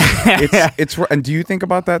do. It's and do you think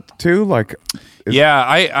about that too? Well,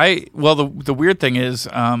 the weird thing is,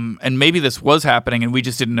 and maybe this was happening, and we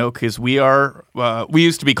just didn't know because we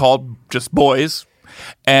used to be called just boys.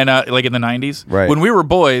 And like in the 90s, right. When we were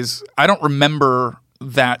boys, I don't remember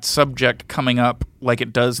that subject coming up like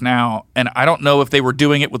it does now. And I don't know if they were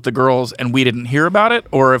doing it with the girls and we didn't hear about it,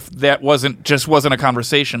 or if that wasn't a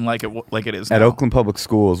conversation like it is now. At Oakland Public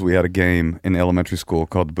Schools, we had a game in elementary school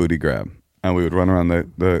called the Booty Grab, and we would run around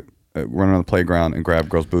the playground and grab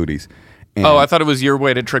girls' booties. And I thought it was your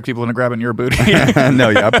way to trick people into grabbing your booty.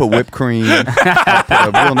 No, I put whipped cream, I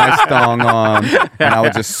put a real nice thong on, and I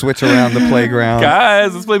would just switch around the playground.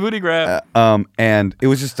 Guys, let's play booty grab. And it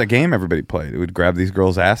was just a game everybody played. It would grab these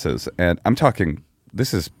girls' asses, and I'm talking,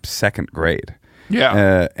 this is second grade.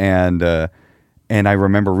 Yeah. And I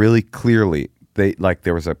remember really clearly,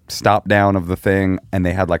 there was a stop down of the thing, and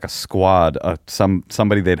they had like a squad,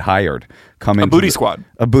 somebody they'd hired come in. A booty squad.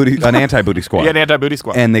 An anti-booty squad. Yeah, an anti-booty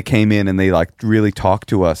squad. And they came in and they really talked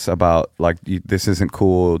to us about this isn't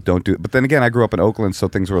cool, don't do it. But then again, I grew up in Oakland, so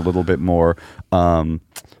things were a little bit more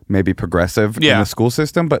maybe progressive in Yeah. the school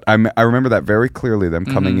system, but I remember that very clearly, them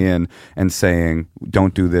coming in and saying,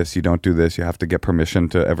 don't do this, you don't do this, you have to get permission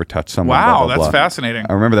to ever touch someone. Wow, blah, blah, that's blah. fascinating.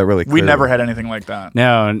 I remember that really We clearly. never had anything like that.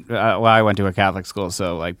 No, well, I went to a Catholic school,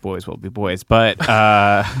 so like boys will be boys. But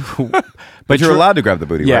But you're allowed to grab the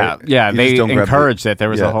booty, yeah, right? yeah. You They just don't grab the- encouraged it. There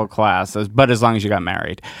was Yeah. a whole class, but as long as you got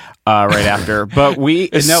married right after. But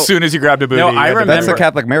As soon as you grabbed a booty. No, you I had to- remember- That's the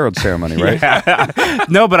Catholic marriage ceremony, right?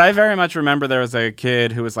 No, but I very much remember there was a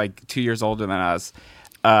kid who was like 2 years older than us,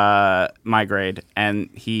 my grade, and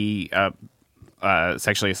he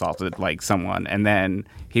sexually assaulted like someone, and then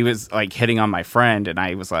he was like hitting on my friend, and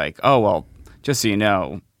I was like, oh well, just so you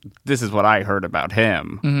know, this is what I heard about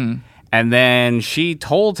him. Mm-hmm. And then she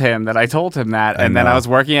told him that I told him that, and then I know. was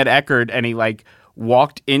working at Eckerd, and he like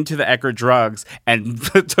walked into the Eckerd Drugs and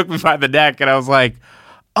took me by the neck, and I was like,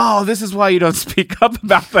 oh, this is why you don't speak up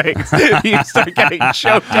about things. You start getting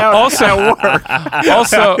choked out at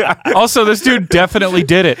work. also, this dude definitely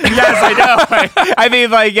did it. Yes, I know. I mean,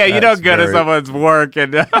 like, yeah, you That's don't go to very- someone's work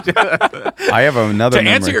and I have another To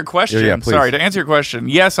memory. answer your question, Yeah, please. sorry, to answer your question,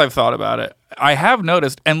 yes, I've thought about it. I have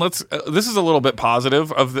noticed, and this is a little bit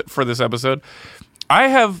positive for this episode. I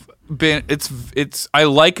have been, I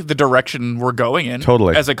like the direction we're going in.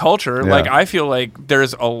 Totally. As a culture. Yeah. Like, I feel like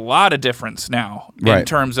there's a lot of difference now in Right.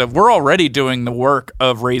 terms of, we're already doing the work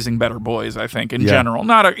of raising better boys, I think, in Yeah. general.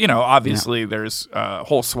 Not, obviously there's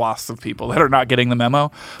whole swaths of people that are not getting the memo,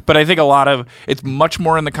 but I think it's much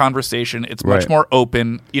more in the conversation. It's much Right. more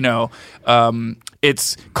open,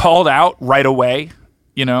 it's called out right away,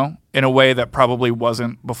 in a way that probably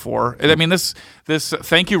wasn't before. I mean, this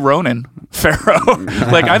thank you, Ronan Farrow.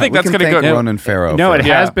 Like, I think We that's can going to thank go. Ronan Farrow. No, for- it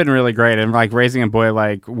Yeah. has been really great. And like raising a boy,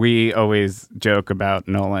 like we always joke about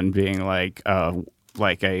Nolan being like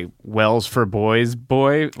a Wells for Boys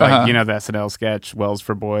boy. Like, Uh-huh. the SNL sketch, Wells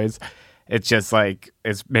for Boys. It's just like,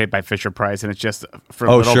 it's made by Fisher Price, and it's just for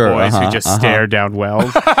Oh, little sure. boys who Uh-huh, just uh-huh. stare down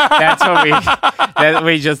wells. That's what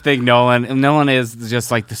we just think Nolan is just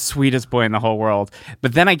like the sweetest boy in the whole world.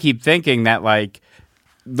 But then I keep thinking that like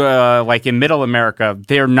in middle America,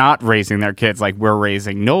 they're not raising their kids like we're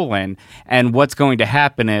raising Nolan. And what's going to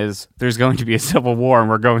happen is there's going to be a civil war, and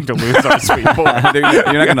we're going to lose our sweet boy. You're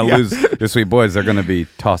not going to lose your sweet boys. They're going to be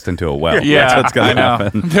tossed into a well. Yeah, That's what's going I to know.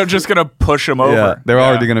 happen. They're just going to push them over. Yeah, they're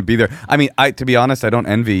already going to be there. I mean, to be honest, I don't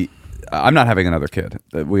envy. I'm not having another kid.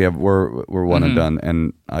 We're one and done,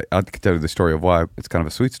 and I could tell you the story of why. It's kind of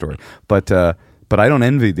a sweet story, but I don't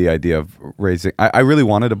envy the idea of raising. I really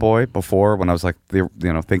wanted a boy before when I was like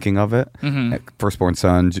thinking of it, firstborn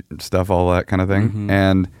son stuff, all that kind of thing,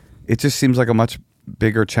 and it just seems like a much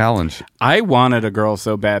bigger challenge. I wanted a girl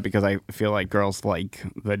so bad because I feel like girls like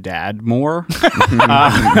the dad more.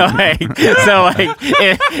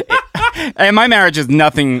 And my marriage is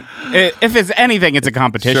nothing. If it's anything, it's a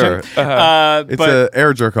competition. Sure. It's a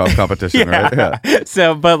air jerk off competition, right? Yeah.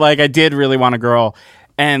 So, but like, I did really want a girl,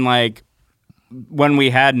 and like, when we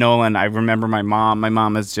had Nolan, I remember my mom. My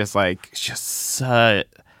mom is just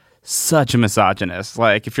such a misogynist.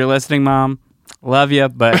 Like, if you're listening, Mom, love you,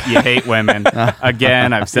 but you hate women.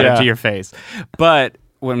 Again, I've said it to your face. But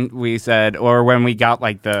when we got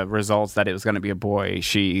like the results that it was going to be a boy,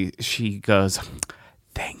 she goes,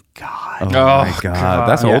 "Thank God." Oh, my God.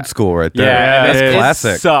 That's old school right there. Yeah, That's it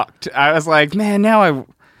classic. sucked. I was like, man, That's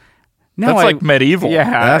like medieval.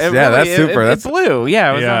 Yeah, That's super. It's blue.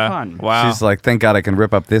 Yeah, it was Yeah. fun. Wow. She's like, thank God I can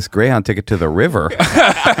rip up this Greyhound ticket to the river.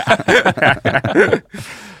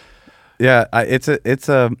 Yeah, I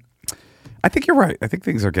think you're right. I think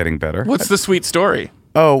things are getting better. What's the sweet story?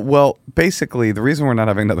 Oh, well, basically, the reason we're not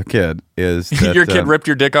having another kid is that, Your kid ripped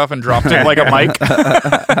your dick off and dropped it like a mic?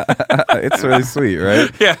 it's really sweet,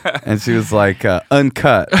 right? Yeah. And she was like,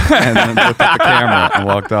 uncut, and then looked at the camera and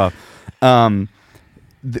walked off.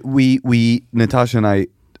 Natasha and I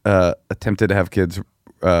attempted to have kids,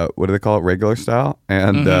 what do they call it, regular style,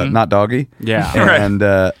 and not doggy.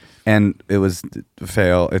 Yeah. And it was a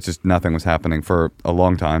fail. It's just nothing was happening for a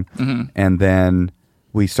long time. And then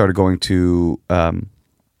we started going to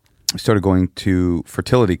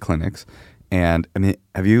fertility clinics. And I mean,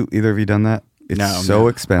 have either of you done that? It's so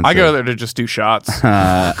expensive. I go there to just do shots.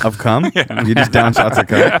 Of cum? You just down shots of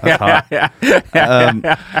cum? That's hot.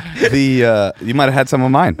 You might have had some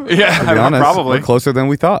of mine. Yeah, to be honest. probably. We're closer than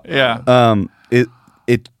we thought. Yeah.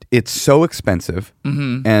 It's so expensive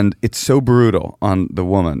and it's so brutal on the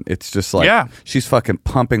woman. It's just like she's fucking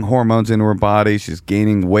pumping hormones into her body. She's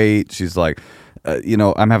gaining weight. She's like,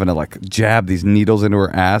 I'm having to like jab these needles into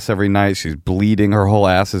her ass every night. She's bleeding. Her whole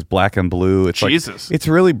ass is black and blue. It's Jesus. Like, it's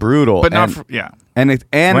really brutal. But and, not for, yeah. and When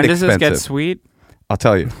does expensive. this get sweet? I'll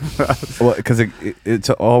tell you. Well, because it's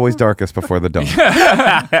always darkest before the dawn.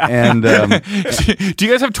 And do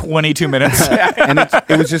you guys have 22 minutes? and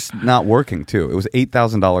it was just not working too. It was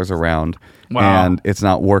 $8,000 a round, and it's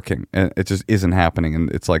not working, and it just isn't happening, and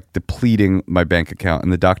it's like depleting my bank account.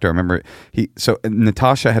 And the doctor, I remember,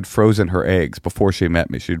 Natasha had frozen her eggs before she met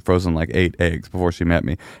me. She'd frozen like 8 eggs before she met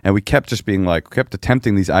me, and we kept just being like, kept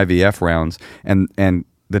attempting these IVF rounds, and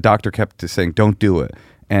the doctor kept saying, "Don't do it."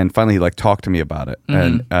 And finally, he like talked to me about it,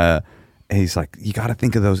 and he's like, "You got to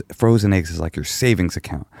think of those frozen eggs as like your savings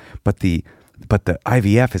account, but the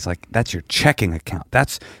IVF is like that's your checking account.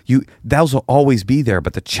 That's you. Those will always be there,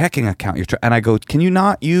 but the checking account and I go, can you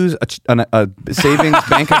not use a savings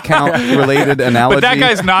bank account related analogy? But that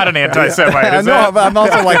guy's not an anti-Semite. Is No, that? I'm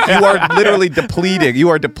also like, you are literally depleting. You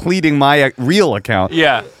are depleting my real account.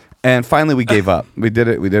 Yeah. And finally, we gave up. We did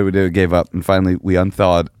it. Gave up, and finally, we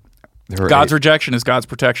unthawed. God's rejection is God's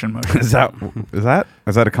protection. Moshe.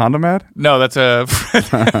 Is that a condom ad? No, that's a.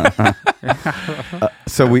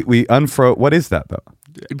 So we unfroze. What is that though?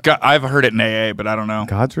 I've heard it in AA, but I don't know.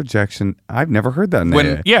 God's rejection. I've never heard that in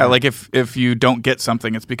AA. Yeah, like if you don't get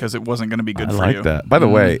something, it's because it wasn't going to be good I for like you. that. By the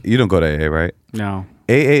way, you don't go to AA, right? No.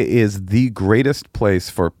 AA is the greatest place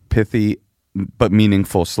for pithy but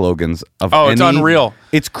meaningful slogans of It's unreal.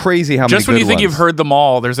 It's crazy how Just many when you good think ones. you've heard them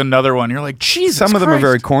all, there's another one. You're like, Jesus Some of them are Christ.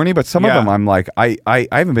 very corny, but some of Yeah. them I'm like, I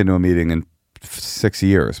haven't been to a meeting in 6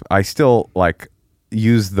 years. I still like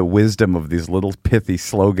use the wisdom of these little pithy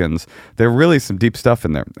slogans. There are really some deep stuff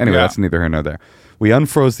in there. Anyway, Yeah. that's neither here nor there. We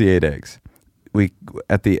unfroze the 8 eggs. We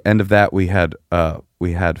at the end of that we had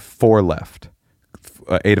 4 left.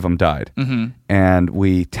 8 of them died, and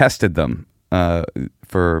we tested them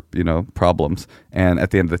for problems. And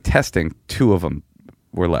at the end of the testing, 2 of them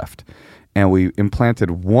were left, and we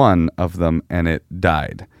implanted 1 of them, and it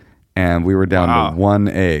died. And we were down to 1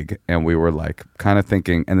 egg, and we were like kind of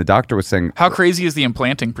thinking. And the doctor was saying, How crazy is the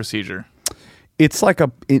implanting procedure? it's like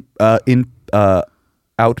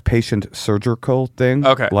outpatient surgical thing.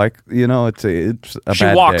 Okay. Like, it's a She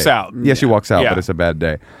bad walks day. out. Yeah, she walks out, Yeah. but it's a bad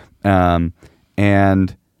day.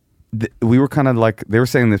 And we were kind of like, they were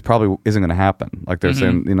saying this probably isn't going to happen. Like they're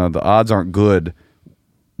saying, the odds aren't good.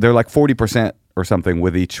 They're like 40% or something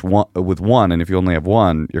with each one, with 1. And if you only have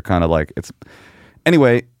 1, you're kind of like, it's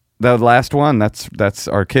anyway. The last one, that's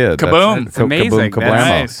our kid. Kaboom. It's amazing. Kaboom, That's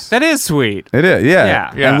kablamo. nice. That is sweet. It is,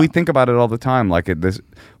 yeah. Yeah. And we think about it all the time. Like when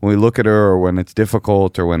we look at her, or when it's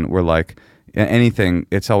difficult, or when we're like anything,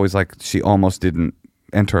 it's always like she almost didn't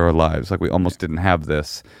enter our lives. Like we almost didn't have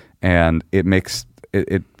this, and it makes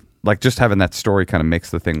it like just having that story kind of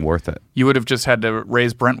makes the thing worth it. You would have just had to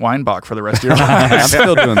raise Brent Weinbach for the rest of your I'm life.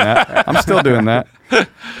 still doing that.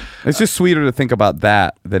 It's just sweeter to think about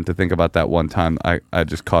that than to think about that one time I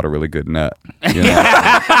just caught a really good nut.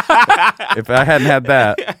 If I hadn't had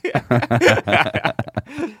that.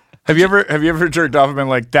 Have you ever jerked off and been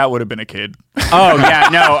like, that would have been a kid? Oh yeah,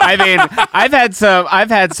 no. I mean, I've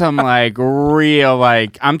had some like real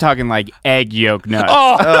like I'm talking like egg yolk nuts.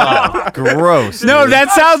 Oh, gross. No,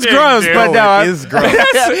 that sounds gross, dude. but no, it is gross.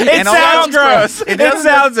 it And all sounds that- gross. It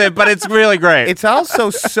sounds it, but it's really great. It's also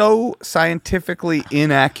so scientifically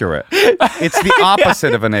inaccurate. It's the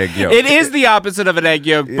opposite of an egg yolk. It is the opposite of an egg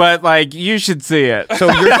yolk, but like you should see it.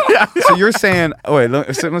 So you're saying, oh wait,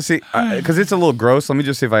 let's see, because it's a little gross. Let me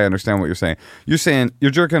just see if I understand what you're saying. You're saying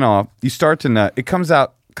you're jerking off, you start to nut, it comes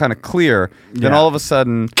out kind of clear, then Yeah. all of a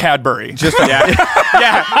sudden, Cadbury. just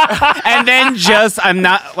Yeah, and then I'm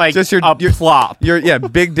not like Just your- a plop. your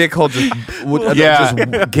big dick hole just Yeah.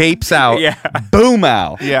 just gapes out. Yeah. Boom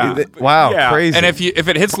out. Yeah. Wow, Yeah. crazy. And if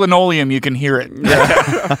it hits linoleum, you can hear it.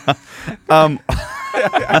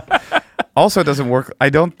 Also, it doesn't work. I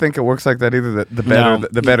don't think it works like that either. The better, No.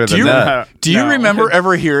 the better Do the you, nut. do you No. remember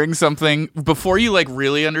ever hearing something before you like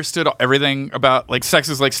really understood everything about like sex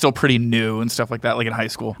is like still pretty new and stuff like that, like in high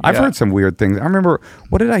school? I've heard some weird things. I remember,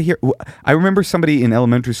 what did I hear? I remember somebody in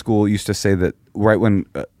elementary school used to say that right when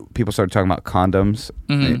people started talking about condoms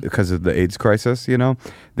because of the AIDS crisis,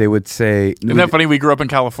 they would say, Isn't that funny? We grew up in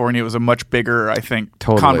California. It was a much bigger, I think,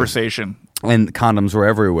 Totally. conversation. and condoms were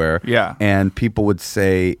everywhere. Yeah. And people would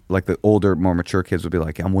say, like the older, more mature kids would be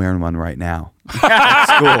like, I'm wearing one right now at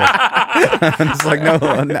school. And it's like, no. At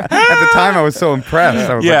the time, I was so impressed.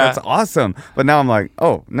 I was Yeah. like, that's awesome. But now I'm like,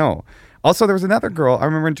 oh, no. Also, there was another girl, I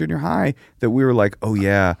remember in junior high, that we were like, oh,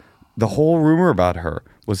 yeah. The whole rumor about her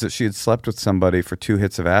was that she had slept with somebody for 2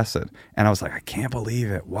 hits of acid. And I was like, I can't believe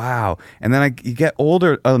it. Wow. And then you get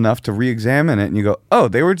older enough to re-examine it and you go, oh,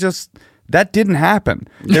 they were just... That didn't happen.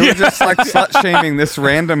 They were just like slut-shaming this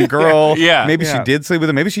random girl. Yeah. Maybe she did sleep with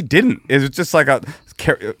him. Maybe she didn't. It was just like a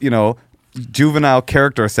juvenile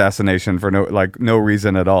character assassination for no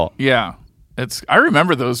reason at all. Yeah. I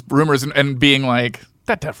remember those rumors and being like,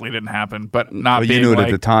 that definitely didn't happen, but not Well, being you knew it like,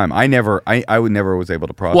 at the time. I would never was able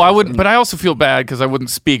to process. well, I wouldn't, but I also feel bad because I wouldn't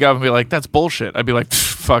speak up and be like, that's bullshit. I'd be like,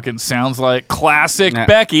 fucking sounds like classic Yeah.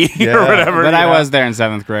 Becky or whatever. But you I know? was there in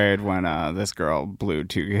 7th grade when this girl blew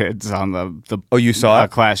 2 kids on the Oh, you saw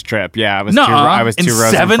it? class trip. Yeah, I was Nuh-uh. I was 2 In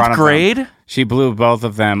rows in 7th front of them. grade? She blew both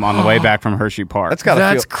of them on the way back from Hershey Park.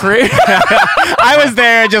 That's crazy. I was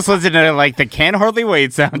there just listening to like the Can't Hardly Wait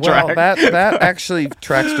soundtrack. Well, that actually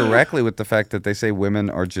tracks directly with the fact that they say women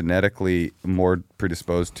are genetically more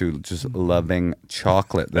predisposed to just loving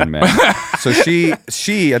chocolate than men. So she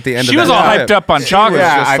at the end She of was that all trip, hyped up on she chocolate. was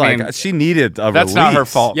Yeah, just I like, mean, she needed a That's not her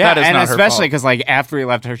release. fault. Yeah, That is and not her especially fault. because like after we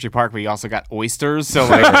left Hershey Park, we also got oysters, so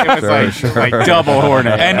like it was like double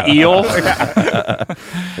hornet. And eel.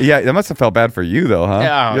 Yeah, that must have felt bad for you though,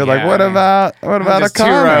 huh? Oh, You're like, yeah, what I mean, about a just 2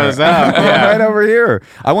 Connor? rows up, yeah. Right over here.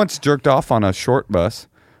 I once jerked off on a short bus.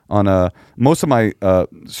 Most of my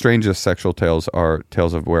strangest sexual tales are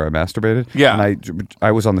tales of where I masturbated. Yeah. and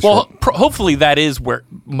I was on the Well, short. hopefully that is where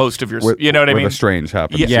most of your, you know what I where mean? the strange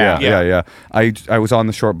happens. Yeah. Yeah. I was on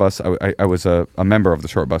the short bus. I was a member of the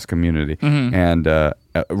short bus community, Mm-hmm. and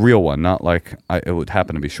a real one, not like it would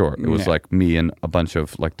happen to be short. It was like me and a bunch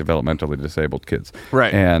of like developmentally disabled kids.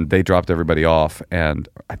 Right. And they dropped everybody off, and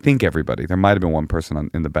I think everybody. There might have been one person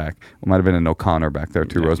in the back. It might have been an O'Connor back there,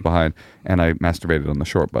 2 rows behind, and I masturbated on the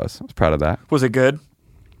short bus. I was proud of that. Was it good?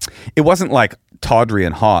 It wasn't like tawdry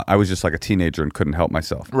and hot. I was just like a teenager and couldn't help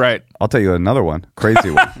myself. Right. I'll tell you another one, crazy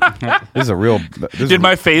one. This is a real. Did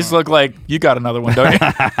my face look like, you got another one, don't you?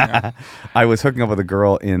 I was hooking up with a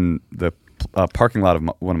girl in the parking lot of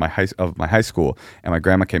one of my high school, and my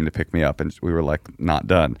grandma came to pick me up, and we were like not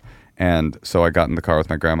done. And so I got in the car with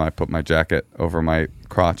my grandma. I put my jacket over my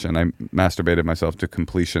crotch, and I masturbated myself to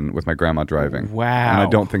completion with my grandma driving. Wow. And I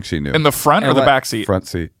don't think she knew. In the front or And the what- back seat? front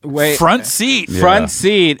seat. Wait, Front seat. front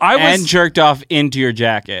seat, I was- and jerked off into your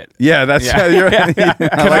jacket. Yeah, that's. Can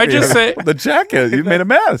I just say- the jacket? You made a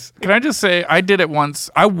mess. Can I just say, I did it once.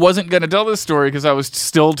 I wasn't going to tell this story because I was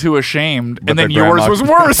still too ashamed. But And then the yours grandma- was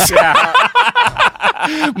worse.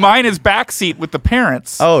 Mine is backseat with the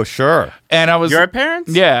parents. Oh, sure. And I was. Your parents?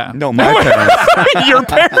 Yeah. No, my parents. Your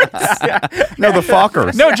parents. No, the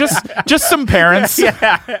Fockers. No, just some parents.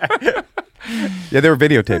 Yeah, they were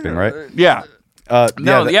videotaping, right? Yeah.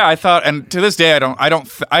 No, that- yeah, I thought, and to this day,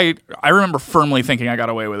 I remember firmly thinking I got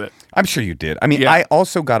away with it. I'm sure you did. I mean, Yeah. I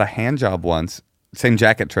also got a hand job once. Same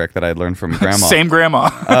jacket trick that I had learned from grandma. Same grandma.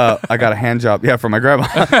 I got a hand job. Yeah, from my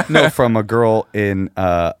grandma. No, from a girl in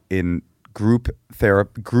group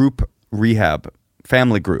therapy, group rehab,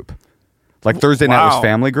 family group. Like Thursday night was Wow.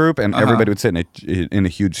 family group, and everybody would sit in a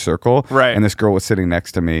huge circle. Right. And this girl was sitting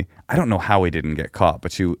next to me. I don't know how we didn't get caught,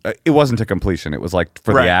 but it wasn't to completion. It was like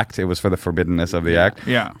for Right. the act. It was for the forbiddenness of the act.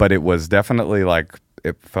 Yeah. But it was definitely like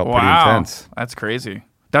it felt pretty Wow. intense. That's crazy.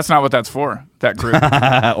 That's not what that's for, that group.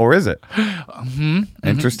 Or is it?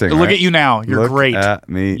 Interesting. Look right? at you now. You're Look great. at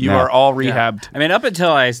me You now. are all rehabbed. I mean, up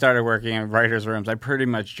until I started working in writers' rooms, I pretty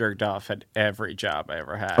much jerked off at every job I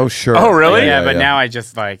ever had. Oh, sure. Oh, really? Yeah, but now I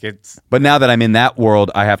just like it's But now that I'm in that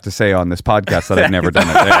world, I have to say on this podcast that I've never done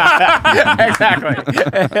it there.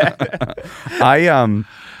 exactly.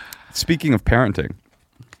 Speaking of parenting,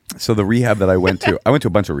 so the rehab that I went to a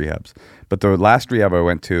bunch of rehabs, but the last rehab I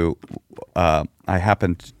went to, I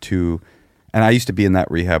happened to, and I used to be in that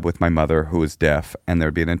rehab with my mother who was deaf, and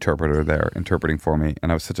there'd be an interpreter there interpreting for me,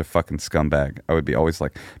 and I was such a fucking scumbag. I would be always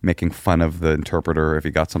like making fun of the interpreter if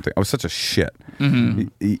he got something. I was such a shit.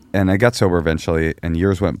 And I got sober eventually, and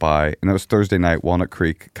years went by, and it was Thursday night, Walnut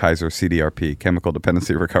Creek, Kaiser CDRP, Chemical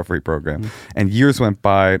Dependency Recovery Program. And years went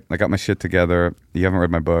by, I got my shit together. You haven't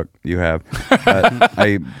read my book. You have.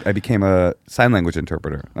 I became a sign language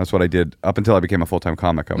interpreter. That's what I did up until I became a full-time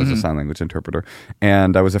comic. I was a sign language interpreter.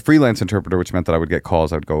 And I was a freelance interpreter, which meant that I would get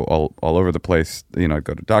calls. I would go all over the place. You know, I'd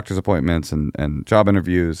go to doctor's appointments and job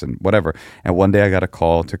interviews and whatever. And one day I got a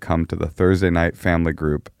call to come to the Thursday night family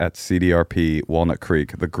group at CDRP Walnut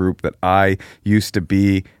Creek, the group that I used to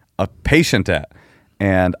be a patient at.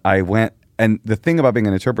 And I went. And the thing about being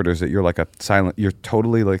an interpreter is that you're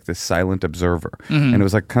totally like this silent observer. And it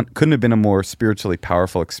was like, couldn't have been a more spiritually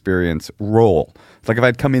powerful experience role. It's like if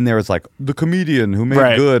I'd come in there as like the comedian who made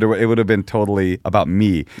Right. good, or it would have been totally about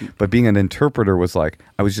me. But being an interpreter was like,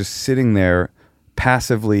 I was just sitting there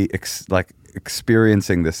passively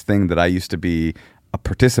experiencing this thing that I used to be a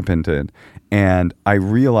participant in. And I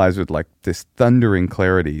realized with like this thundering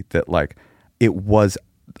clarity that like it was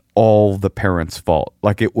all the parents' fault.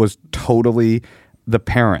 Like it was totally the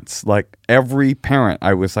parents. Like every parent,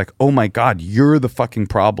 I was like, oh my God, you're the fucking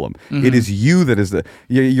problem. It is you that is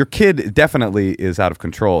your kid definitely is out of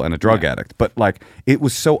control and a drug addict. But like, it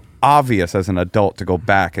was so obvious as an adult to go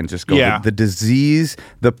back and just go, the disease,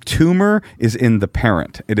 the tumor is in the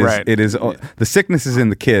parent. It is the sickness is in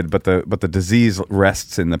the kid, but the disease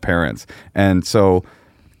rests in the parents. And so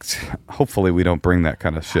hopefully we don't bring that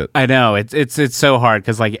kind of shit. I know it's so hard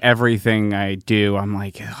because like everything I do, I'm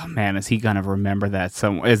like, oh man, is he gonna remember that?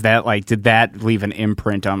 Is that like, did that leave an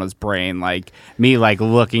imprint on his brain? Like me, like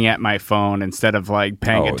looking at my phone instead of like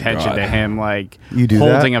paying attention to him, like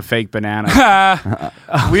holding a fake banana.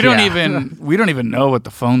 We don't even know what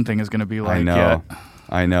the phone thing is gonna be like.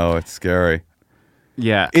 I know, it's scary.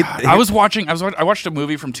 Yeah, I watched a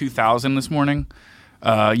movie from 2000 this morning.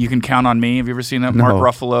 You Can Count on Me. Have you ever seen that? No. Mark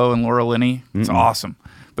Ruffalo and Laura Linney. It's awesome.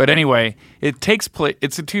 But anyway, it takes place.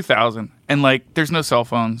 It's in 2000, and like, there's no cell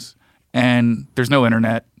phones, and there's no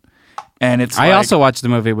internet, and it's. I also watched the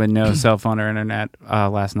movie with no cell phone or internet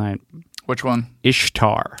last night. Which one?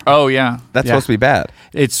 Ishtar. Oh yeah, that's supposed to be bad.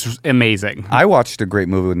 It's amazing. I watched a great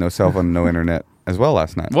movie with no cell phone and no internet as well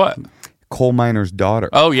last night. What? Coal Miner's Daughter.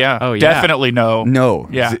 Oh yeah. Definitely no. No.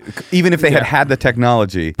 Yeah. Even if they had the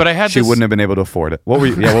technology, but she wouldn't have been able to afford it. What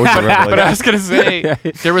was the revelation? But I was gonna say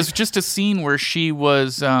there was just a scene where she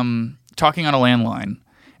was talking on a landline,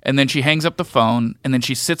 and then she hangs up the phone, and then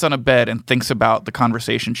she sits on a bed and thinks about the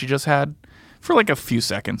conversation she just had for like a few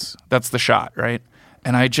seconds. That's the shot, right?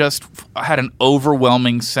 And I just had an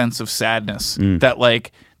overwhelming sense of sadness that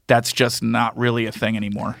like, that's just not really a thing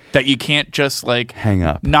anymore. That you can't just like hang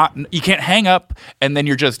up. You can't hang up and then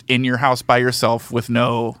you're just in your house by yourself with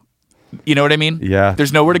no, you know what I mean? Yeah.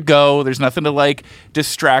 There's nowhere to go. There's nothing to like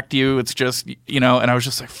distract you. It's just, and I was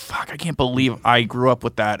just like, fuck, I can't believe I grew up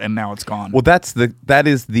with that and now it's gone. Well, that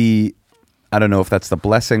is the, I don't know if that's the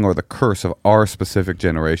blessing or the curse of our specific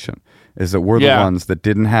generation, is that we're the ones that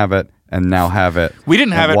didn't have it and now have it. We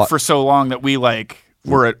didn't have it for so long that we like,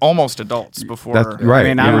 we're almost adults before. That's right. I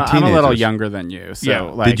mean, I'm a little younger than you.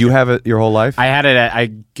 So, like, did you have it your whole life? I had it. I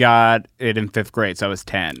got it in 5th grade, so I was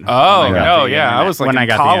 10. Oh, no, yeah. I was like when in I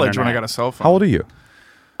got college when I got a cell phone. How old are you?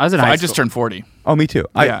 I was in high school. I just turned 40. Oh, me too.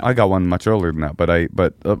 Yeah. I got one much earlier than that,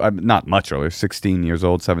 but I'm not much earlier. 16 years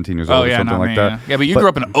old, 17 years old, or something like that. Yeah, but you grew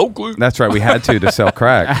up in Oakland. That's right. We had to sell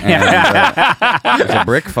crack. And, it was a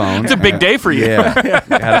brick phone. It's a big day for you. Yeah,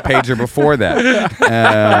 I had a pager before that,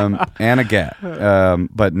 and a GAT.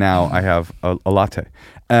 But now I have a latte.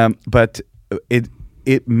 But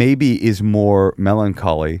it maybe is more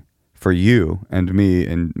melancholy for you and me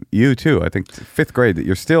and you too. I think 5th grade that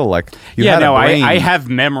you're still like I have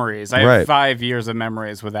memories. I have Right. 5 years of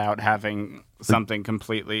memories without having something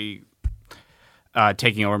completely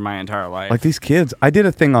taking over my entire life. Like these kids. I did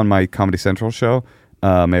a thing on my Comedy Central show,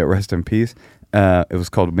 May It Rest in Peace. It was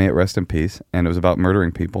called May It Rest in Peace, and it was about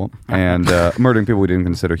murdering people and murdering people we didn't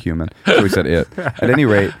consider human. So we said it. At any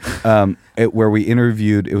rate, where we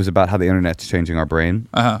interviewed, it was about how the internet's changing our brain.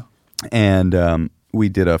 And we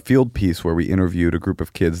did a field piece where we interviewed a group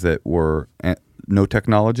of kids that were no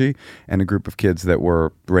technology and a group of kids that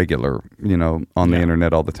were regular, on the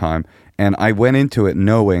internet all the time. And I went into it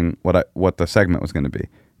knowing what the segment was going to be,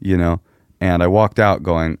 and I walked out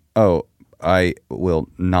going, oh, I will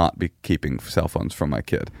not be keeping cell phones from my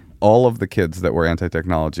kid. All of the kids that were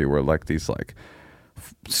anti-technology were like these like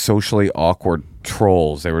socially awkward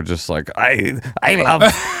trolls. They were just like, I love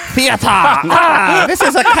theater. This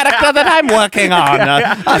is a character that I'm working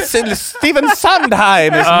on. Stephen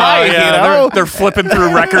Sondheim is my hero. They're flipping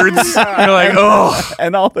through records. You're like, oh.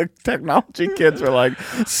 And all the technology kids were like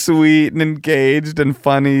sweet and engaged and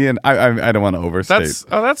funny. And I don't want to overstate.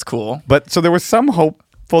 That's cool. But so there was some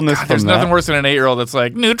hopefulness from there's that. nothing worse than an 8-year-old that's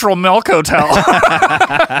like, neutral milk hotel.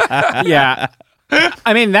 Yeah.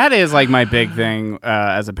 I mean, that is like my big thing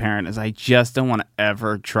as a parent is I just don't want to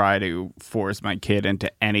ever try to force my kid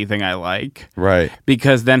into anything I like. Right.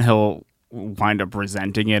 Because then he'll wind up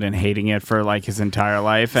resenting it and hating it for like his entire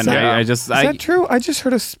life. And is that true? I just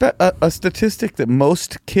heard a statistic that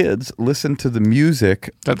most kids listen to the music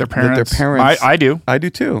that their parents. I do. I do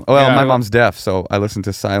too. Well, my mom's deaf, so I listen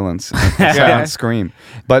to silence and silent scream.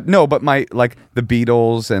 But my the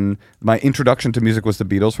Beatles, and my introduction to music was the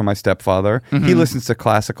Beatles from my stepfather. Mm-hmm. He listens to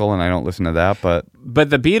classical, and I don't listen to that. But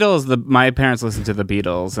the Beatles, my parents listened to the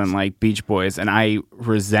Beatles and like Beach Boys, and I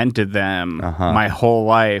resented them my whole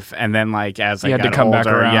life. And then as I got to come older, back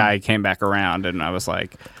around. I came back around, and I was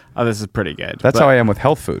like, oh, this is pretty good. That's how I am with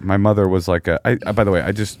health food. My mother was like, by the way,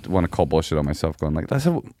 I just want to call bullshit on myself, going like, that's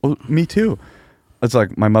me too. It's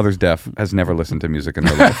like my mother's deaf, has never listened to music in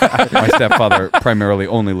her life. My stepfather primarily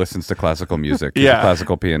only listens to classical music. He's a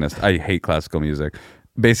classical pianist. I hate classical music.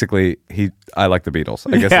 Basically, I like the Beatles.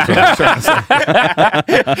 I guess that's what I'm trying to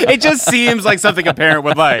say. It just seems like something a parent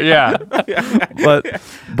would like. Yeah.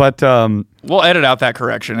 But We'll edit out that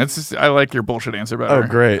correction. It's just, I like your bullshit answer better. Oh,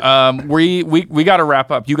 great. We got to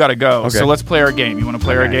wrap up. You got to go. Okay. So let's play our game. You want to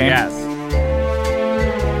play our game? Yes.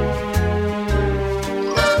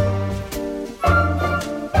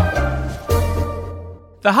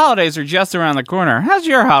 The holidays are just around the corner. How's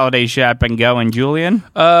your holiday shopping going, Julian?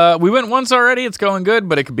 We went once already. It's going good,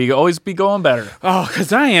 but it could always be going better. Oh,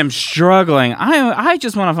 because I am struggling. I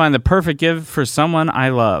just want to find the perfect gift for someone I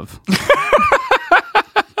love.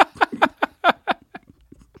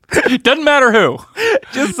 Doesn't matter who.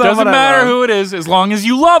 Just Doesn't matter who it is, as long as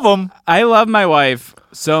you love them. I love my wife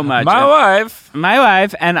so much. My wife,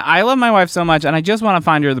 and I love my wife so much, and I just want to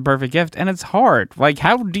find her the perfect gift, and it's hard. Like,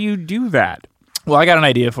 how do you do that? Well, I got an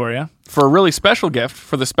idea for you. For a really special gift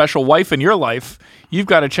for the special wife in your life, you've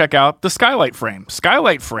got to check out the Skylight Frame.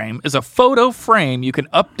 Skylight Frame is a photo frame you can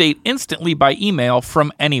update instantly by email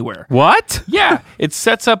from anywhere. What? Yeah, it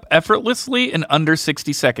sets up effortlessly in under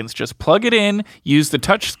 60 seconds. Just plug it in, use the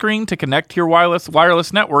touch screen to connect to your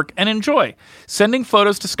wireless network, and enjoy. Sending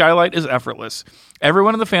photos to Skylight is effortless.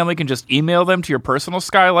 Everyone in the family can just email them to your personal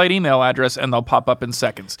Skylight email address, and they'll pop up in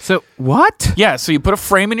seconds. So, what? Yeah, so you put a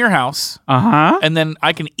frame in your house, and then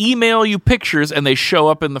I can email you pictures, and they show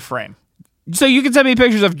up in the frame. So you can send me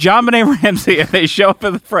pictures of John Benet Ramsey, and they show up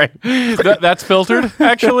in the frame. That's filtered,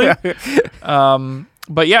 actually.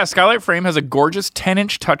 But yeah, Skylight Frame has a gorgeous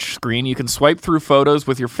 10-inch touchscreen. You can swipe through photos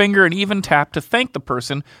with your finger and even tap to thank the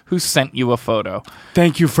person who sent you a photo.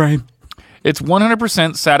 Thank you, Frame. It's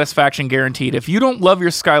 100% satisfaction guaranteed. If you don't love your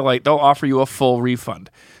Skylight, they'll offer you a full refund.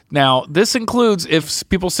 Now, this includes if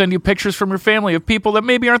people send you pictures from your family of people that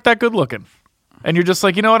maybe aren't that good looking. And you're just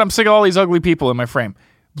like, you know what? I'm sick of all these ugly people in my frame.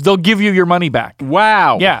 They'll give you your money back.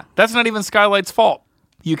 Wow. Yeah, that's not even Skylight's fault.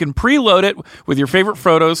 You can preload it with your favorite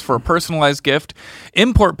photos for a personalized gift,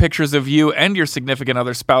 import pictures of you and your significant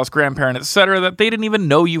other, spouse, grandparent, etc. that they didn't even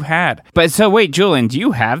know you had. But so wait, Julian, do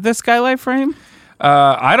you have this Skylight Frame?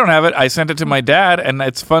 I don't have it. I sent it to my dad, and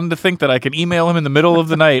it's fun to think that I can email him in the middle of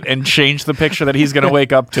the night and change the picture that he's going to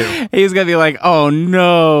wake up to. He's going to be like, oh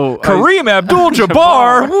no. Kareem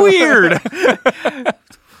Abdul-Jabbar, weird.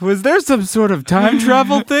 Was there some sort of time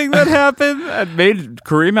travel thing that happened that made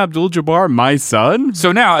Kareem Abdul-Jabbar my son?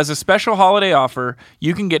 So now, as a special holiday offer,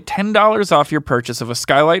 you can get $10 off your purchase of a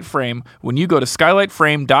Skylight Frame when you go to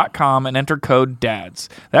skylightframe.com and enter code DADS.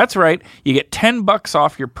 That's right, you get $10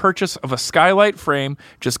 off your purchase of a Skylight Frame.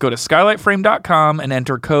 Just go to skylightframe.com and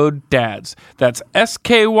enter code DADS. That's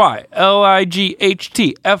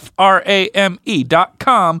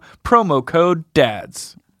SKYLIGHTFRAME.com, promo code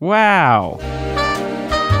DADS. Wow.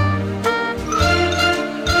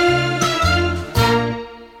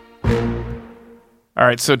 All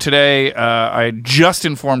right, so today I just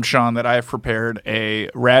informed Sean that I have prepared a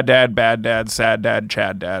Rad Dad, Bad Dad, Sad Dad,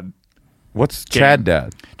 Chad Dad. What's Chad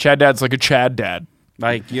Dad? Chad Dad's like a Chad Dad.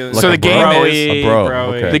 Like you, so the game is a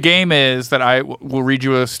bro. Okay. The game is that I will read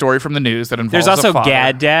you a story from the news that involves There's also a father.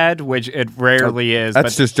 Gad Dad, which it rarely is.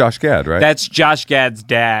 That's just Josh Gad, right? That's Josh Gad's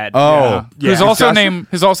dad. Oh, Who's yeah. also named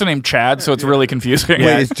Chad, so it's really confusing.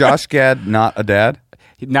 Wait, is Josh Gad not a dad?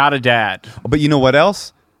 Not a dad. But you know what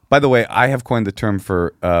else? By the way, I have coined the term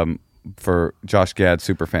for Josh Gad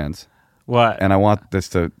superfans, What? and I want this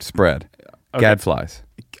to spread. Gadflies.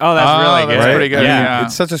 Oh, that's really good. That's pretty good. Yeah.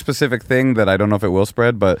 It's such a specific thing that I don't know if it will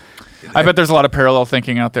spread, but I bet there's a lot of parallel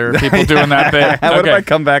thinking out there. People doing that bit. what if I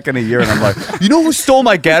come back in a year and I'm like, you know who stole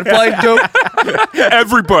my Gadfly joke?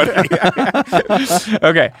 Everybody.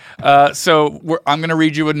 Okay. So I'm going to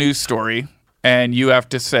read you a news story, and you have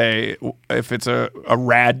to say if it's a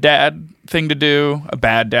rad dad thing to do, a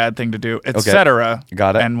bad dad thing to do, etc.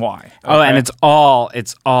 Got it. And why. Oh, Okay? and it's all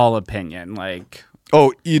opinion. Like,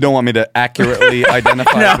 Oh, you don't want me to accurately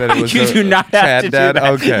identify No, that it was you a do not have Chad to do dad?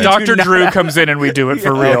 that. Okay. Dr. Drew comes in and we do it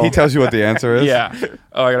for real. Oh, he tells you what the answer is? Yeah.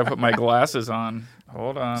 Oh, I got to put my glasses on.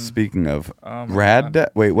 Hold on. Speaking of rad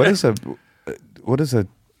dad, wait, what are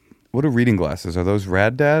reading glasses? Are those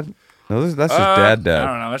rad dad? No, that's just dad I dad.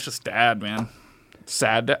 don't know. That's just dad, man.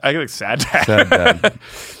 Sad dad. I like sad dad. Sad dad.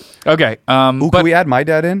 Okay. Ooh, But can we add my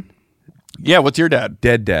dad in? yeah, what's your dad?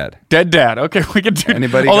 Dead dad. Dead dad. Okay, we can do.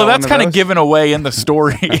 Anybody Although got that's one of kind of those? given away in the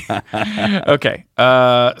story. Okay.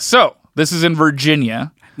 So this is in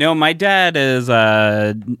Virginia. No, my dad is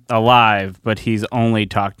alive, but he's only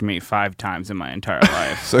talked to me 5 times in my entire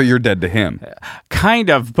life. So you're dead to him. Kind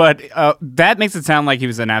of, but that makes it sound like he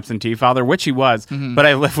was an absentee father, which he was. But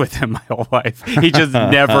I lived with him my whole life. He just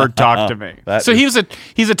never talked to me. So he's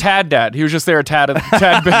a tad dad. He was just there a tad bit.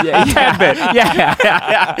 Tad bit.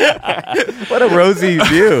 Yeah. What a rosy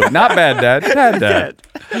view. Not bad dad. Bad dad.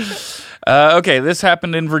 Okay, this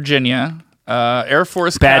happened in Virginia. Air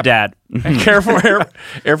Force Bad dad.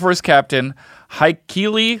 Air Force Captain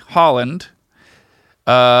Keely Holland.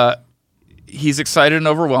 He's excited and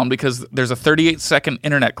overwhelmed because there's a 38-second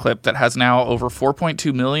internet clip that has now over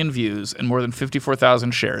 4.2 million views and more than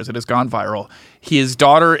 54,000 shares. It has gone viral. His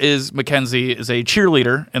daughter Mackenzie is a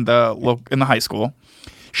cheerleader in the high school.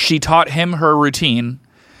 She taught him her routine,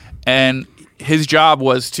 and his job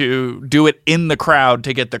was to do it in the crowd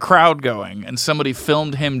to get the crowd going. And somebody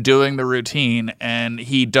filmed him doing the routine, and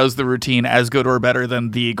he does the routine as good or better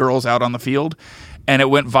than the girls out on the field. And it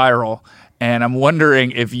went viral. And I'm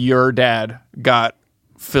wondering if your dad got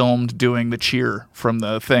filmed doing the cheer from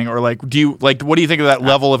the thing, or what do you think of that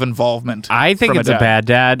level of involvement? I think it's a bad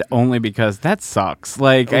dad only because that sucks.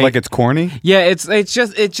 It's corny? Yeah, it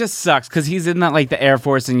just sucks because he's in that the Air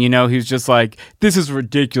Force, and he's just like, this is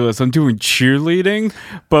ridiculous. I'm doing cheerleading,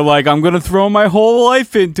 but I'm gonna throw my whole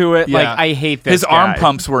life into it. Yeah. I hate this. His guy. arm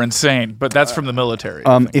pumps were insane, but that's from the military.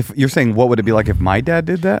 If you're saying what would it be like if my dad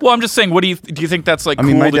did that? Well, I'm just saying, what do you think that's cool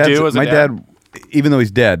my to do as a my dad? Even though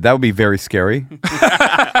he's dead, that would be very scary.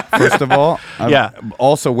 First of all, Yeah.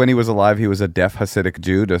 Also, when he was alive, he was a deaf Hasidic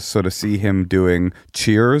Jew. To sort of see him doing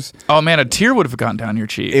cheers, Oh man, a tear would have gone down your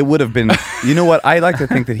cheek. it would have been. You know what? I like to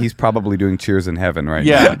think that he's probably doing cheers in heaven right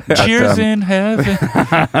Yeah, now. But, cheers in heaven.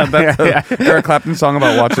 That's a Eric Clapton song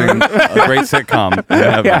about watching a great sitcom in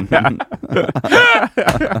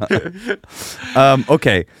heaven.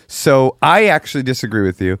 Okay, so I actually disagree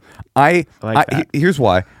with you. Here's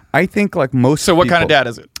why. I think most. So what kind of people- dad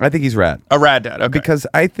is it? I think he's rad. A rad dad. Okay. Because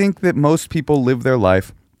I think that most people live their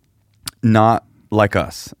life not like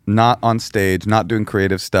us, not on stage, not doing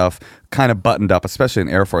creative stuff, kind of buttoned up, especially an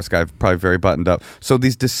Air Force guy, probably very buttoned up. So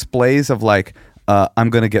these displays of I'm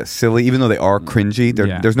going to get silly, even though they are cringy,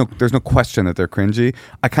 there's no question that they're cringy.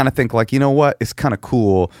 I kind of think you know what? It's kind of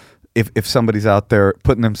cool if somebody's out there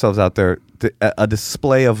putting themselves out there, a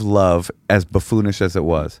display of love, as buffoonish as it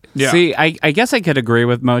was. Yeah. See, I guess I could agree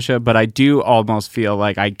with Moshe, but I do almost feel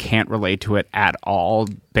like I can't relate to it at all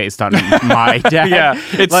based on my dad. Yeah,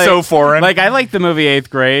 it's so foreign. I liked the movie 8th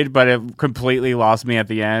Grade, but it completely lost me at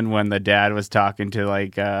the end when the dad was talking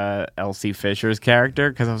to Elsie Fisher's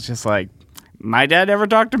character, because I was just like, my dad never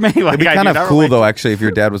talked to me. It'd be kind of cool, though, actually, if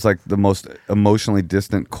your dad was the most emotionally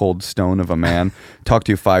distant, cold stone of a man, talked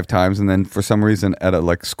to you 5 times, and then for some reason at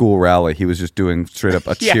a school rally, he was just doing straight up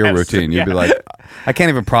a cheer routine. You'd be like, I can't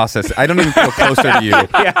even process it. I don't even feel closer to you.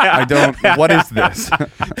 I don't. What is this?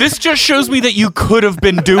 This just shows me that you could have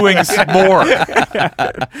been doing more.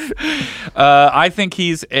 I think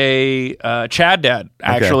he's a Chad dad,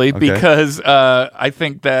 actually, Okay. because I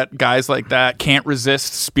think that guys like that can't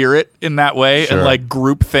resist spirit in that way. Sure. And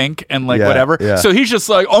group think and Yeah, whatever. yeah. So he's just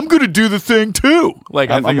I'm gonna do the thing too.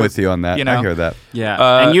 I'm with you on that. You know? I hear that.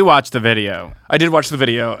 Yeah, and you watched the video. I did watch the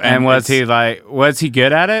video, And was he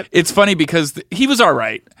good at it? It's funny because he was all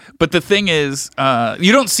right, but the thing is,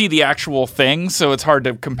 you don't see the actual thing, so it's hard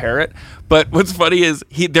to compare it. But what's funny is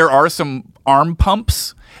there are some arm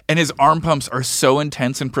pumps, and his arm pumps are so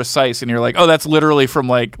intense and precise, and you're like, oh, that's literally from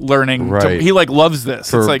learning. Right. He loves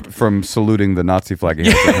this. It's from saluting the Nazi flag. He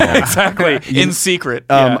has at home. exactly in secret.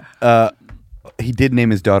 He did name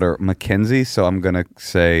his daughter Mackenzie, so I'm gonna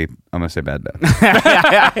say bad dad.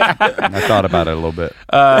 I thought about it a little bit.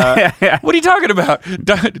 What are you talking about?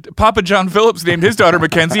 Papa John Phillips named his daughter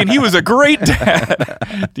Mackenzie, and he was a great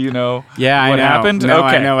dad. Do you know? Yeah, what I know. happened? No,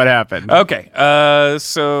 okay. I know what happened. Okay,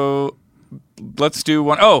 so let's do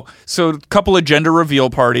one. Oh, so a couple of gender reveal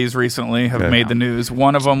parties recently have made the news.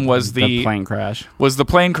 One of them was The plane crash. The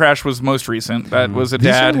plane crash was most recent. That was a These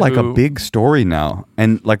dad are who, a big story now,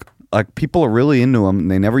 and people are really into them.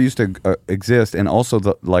 They never used to exist, and also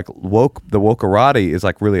the wokerati is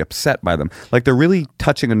really upset by them. They're really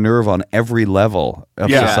touching a nerve on every level of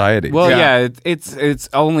society. Well, it's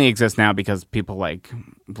only exists now because people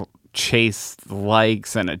chase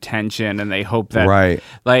likes and attention, and they hope that Right.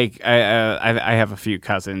 I have a few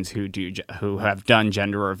cousins who have done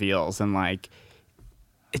gender reveals, and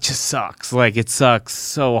it just sucks. It sucks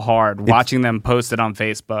so hard watching them post it on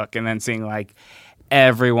Facebook and then seeing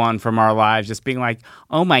everyone from our lives just being like,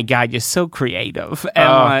 "Oh my God, you're so creative."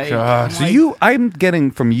 And God. So I'm getting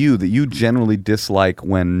from you that you generally dislike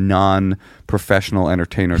when non-professional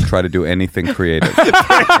entertainers try to do anything creative.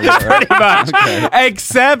 pretty much.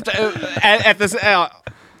 Except at this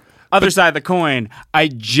other side of the coin, I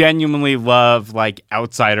genuinely love like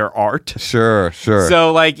outsider art. Sure.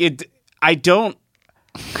 So like I don't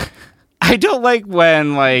like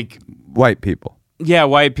when like White people. Yeah,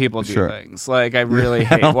 white people do Sure. things. Like I really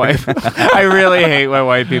hate I really hate when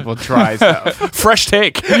white people try stuff. Fresh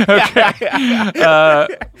take. Okay.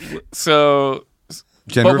 So,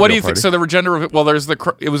 Gender but what do you reveal think? party. So there were gender. Well, there's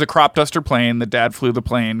it was a crop duster plane. The dad flew the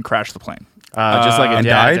plane, crashed the plane. Just like a And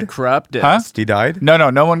dad to died? corrupt it. Huh? He died?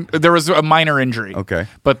 No one. There was a minor injury. Okay.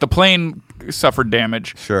 But the plane suffered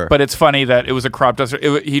damage. Sure. But it's funny that it was a crop duster.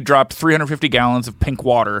 He dropped 350 gallons of pink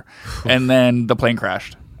water, and then the plane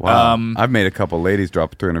crashed. Wow. I've made a couple ladies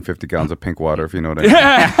drop 350 gallons of pink water, if you know what I mean.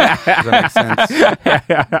 Does that make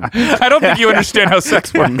sense? I don't think you understand how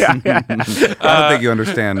sex works. I don't think you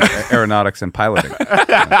understand aeronautics and piloting.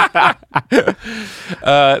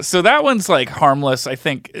 So that one's like harmless. I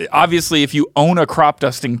think obviously if you own a crop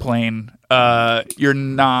dusting plane, you're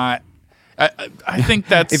not. I think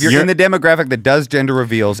that's If you're in the demographic that does gender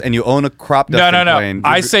reveals and you own a crop dusting no. plane,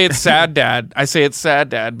 I say it's sad, Dad. I say it's sad,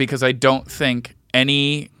 Dad, because I don't think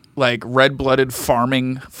any like red-blooded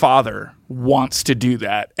farming father wants to do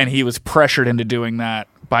that, and he was pressured into doing that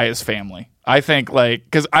by his family. I think like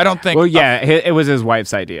because I don't think. Well, yeah, it was his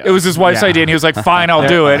wife's idea. It was his wife's idea, and he was like, "Fine, I'll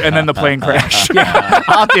do it." And then the plane crashed.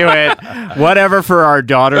 I'll do it. Whatever for our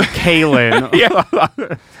daughter, Kaylin.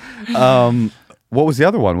 what was the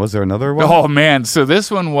other one? Was there another one? Oh man! So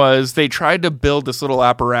this one was they tried to build this little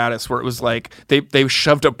apparatus where it was like they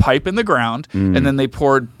shoved a pipe in the ground and then they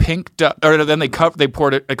poured or then they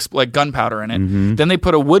poured like gunpowder in it. Then they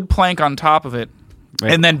put a wood plank on top of it.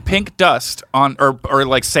 And then pink dust on or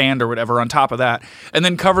like sand or whatever on top of that, and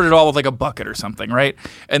then covered it all with like a bucket or something, right?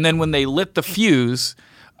 And then when they lit the fuse,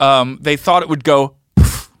 they thought it would go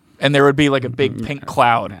poof, and there would be like a big pink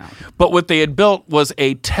cloud. But what they had built was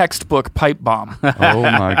a textbook pipe bomb. Oh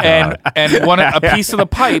my god! and a piece of the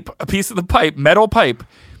pipe, metal pipe,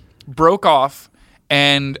 broke off.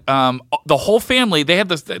 And the whole family, they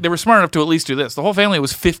were smart enough to at least do this. The whole family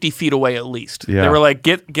was 50 feet away at least. Yeah. They were like,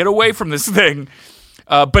 get away from this thing.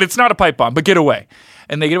 But it's not a pipe bomb, but get away.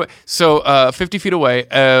 And they get away. So 50 feet away,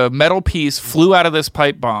 a metal piece flew out of this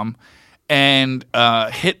pipe bomb and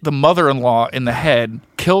hit the mother-in-law in the head,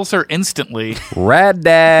 kills her instantly. Rad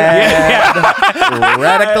dad,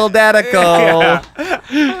 radical dadical.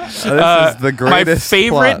 This is the greatest. My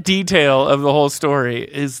favorite plot. detail of the whole story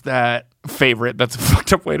is that that's a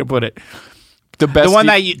fucked up way to put it. The best, The one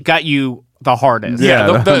that got you the hardest. yeah,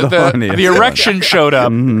 the funniest the one. erection showed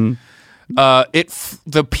up.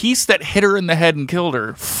 The piece that hit her in the head and killed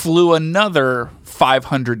her flew another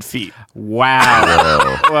 500 feet.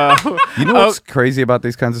 Wow. Well, You know what's crazy about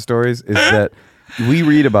these kinds of stories is that we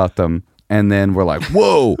read about them and then we're like,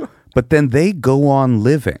 whoa. But then they go on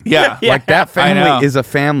living. Yeah. Like that I family know. is a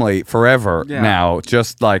family forever now.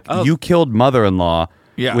 Just like you killed mother-in-law.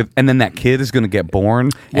 Yeah. And then that kid is going to get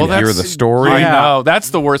born and hear that's- the story. I know.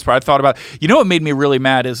 That's the worst part. I thought about. You know what made me really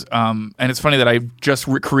mad is, and it's funny that I just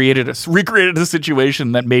recreated a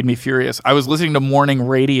situation that made me furious. I was listening to morning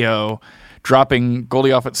radio, dropping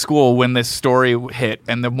Goldie off at school when this story hit,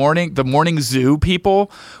 and the morning zoo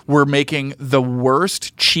people were making the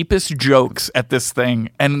worst, cheapest jokes at this thing,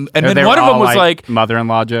 and then they one were of them all, was like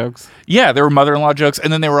mother-in-law jokes. yeah, there were mother-in-law jokes,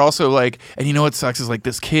 and then they were also like, and you know what sucks is like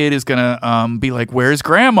this kid is gonna be like, "Where's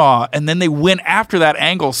grandma?" And then they went after that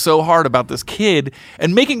angle so hard about this kid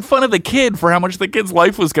and making fun of the kid for how much the kid's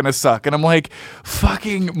life was gonna suck. And I'm like,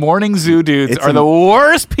 fucking morning zoo dudes It's are the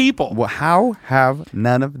worst people. Well, how have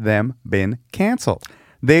none of them been canceled?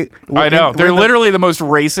 I know they're literally the most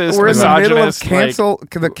racist, We're in the middle of misogynist.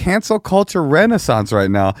 the cancel culture renaissance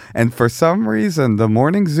right now, and for some reason, the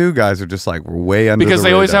morning zoo guys are just like we're way under because the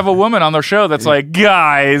they always radar. have a woman on their show that's like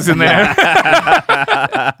guys in there.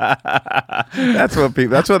 That's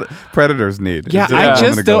what predators need. Yeah, It's I I'm just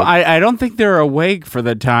gonna don't. go- I don't think they're awake for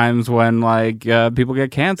the times when like people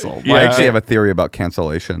get canceled. Yeah. I actually have a theory about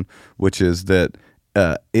cancellation, which is that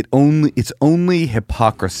it's only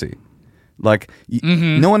hypocrisy. Like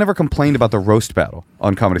no one ever complained about the roast battle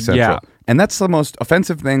on Comedy Central, Yeah. and that's the most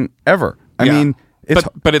offensive thing ever. I Yeah. mean,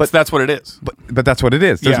 But that's what it is. But that's what it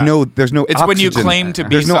is. There's Yeah. no It's oxygen. when you claim to be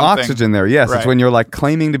There's no something. oxygen there. Yes, Right. it's when you're like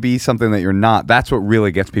claiming to be something that you're not. That's what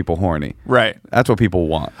really gets people horny. Right. That's what people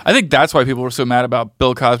want. I think that's why people were so mad about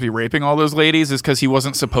Bill Cosby raping all those ladies, is because he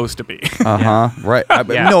wasn't supposed to be. Right.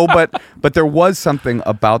 No, but there was something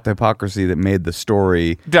about the hypocrisy that made the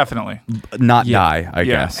story Definitely. not die, I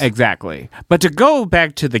Yeah. guess. Exactly. But to go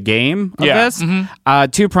back to the game of Yeah. this,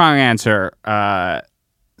 two-prong answer.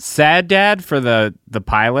 Sad dad for the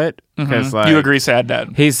pilot. Because You agree, sad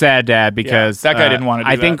dad. He's sad dad because that guy didn't wanna do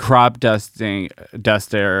I think that. crop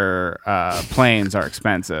duster planes are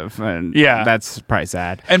expensive, and Yeah. that's probably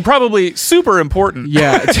sad. And probably super important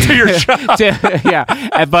Yeah, to your job.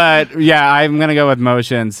 But I'm gonna go with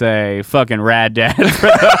Moshe and say fucking rad dad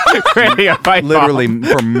for creating a fight. Literally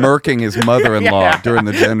for murking his mother-in-law Yeah. during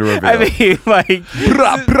the gender reveal. I mean, like,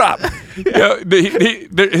 Brap, brap.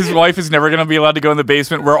 His wife is never going to be allowed to go in the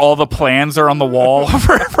basement where all the plans are on the wall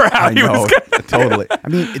for how I he know, was going. totally. I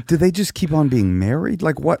mean, do they just keep on being married?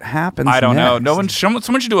 Like, what happens? I don't know. next?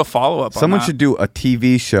 Someone should do a follow up. Someone should do a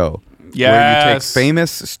TV show where you take Yes.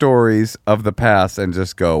 famous stories of the past and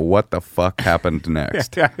just go, what the fuck happened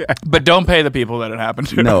next? but don't pay the people that it happened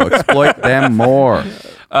to. No, exploit them more.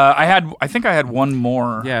 I think I had one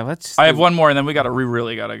more. yeah, let's. I have one more, and then we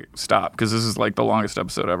really gotta stop because this is like the longest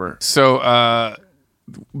episode ever. So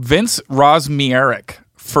Vince Rosmierek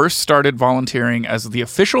first started volunteering as the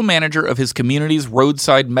official manager of his community's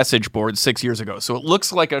roadside message board 6 years ago. So it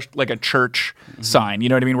looks like a church sign, you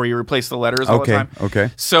know what I mean, where you replace the letters all the Okay, time.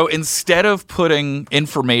 okay. So instead of putting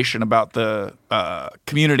information about the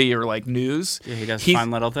community or like news, He does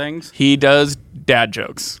fun little things. he does dad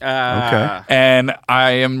jokes. Okay. And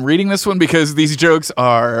I am reading this one because these jokes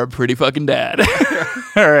are pretty fucking dad.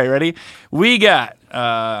 All right, ready? We got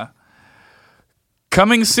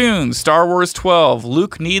coming soon, Star Wars 12,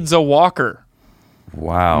 Luke needs a walker.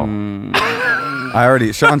 Wow.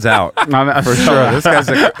 Sean's out. For sure. This guy's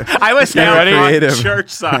I was ready? Creative. church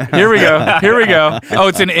sign. Here we go. Here we go. Oh,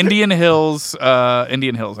 it's in Indian Hills.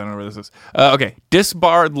 Indian Hills. I don't know where this is. Okay.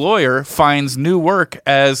 Disbarred lawyer finds new work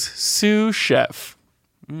as sous chef.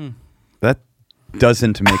 that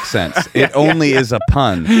doesn't make sense. It only is a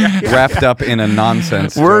pun wrapped up in a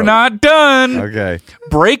nonsense We're joke. not done. Okay.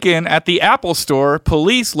 Break-in at the Apple Store.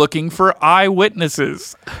 Police looking for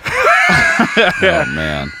eyewitnesses. Oh,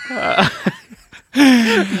 man.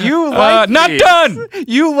 You like Not these. done.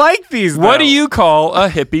 You like these? What do though. you call a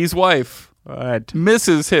hippie's wife? What?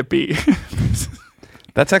 Mrs. Hippie.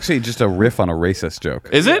 That's actually just a riff on a racist joke.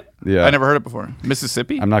 Is it? Yeah. I never heard it before.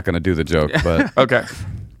 Mississippi? I'm not going to do the joke, but Okay.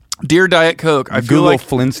 Dear Diet Coke, I feel Google like...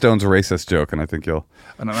 Flintstones racist joke, and I think you'll...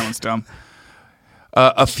 Oh, no, that one's dumb.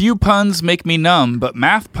 A few puns make me numb, but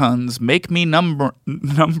math puns make me number.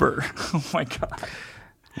 Oh, my God.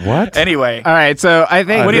 What? Anyway. All right, so I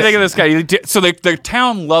think What do you think of this guy? So the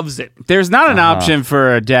town loves it. there's not an option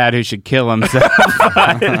for a dad who should kill himself.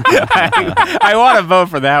 I want to vote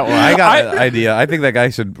for that one. I got an idea. I think that guy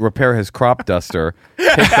should repair his crop duster,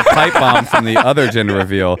 take the pipe bomb from the other gender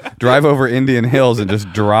reveal, drive over Indian Hills, and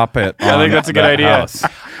just drop it. I think that's a good that idea. house.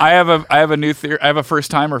 I have a new theory. I have a first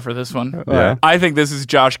timer for this one. Yeah. I think this is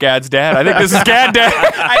Josh Gad's dad. I think this is Gad dad.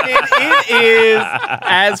 I mean, it is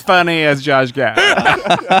as funny as Josh Gad.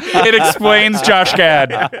 It explains Josh Gad.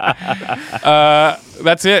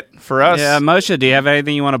 That's it for us. Yeah, Moshe, do you have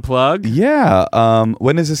anything you want to plug? Yeah.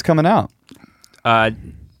 When is this coming out?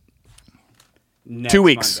 Next 2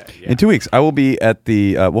 weeks. Monday, yeah. In 2 weeks, I will be at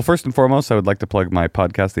the. Well, first and foremost, I would like to plug my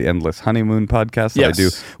podcast, the Endless Honeymoon podcast, that I do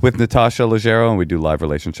Yes. with Natasha Leggero, and we do live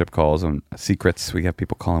relationship calls and secrets. We have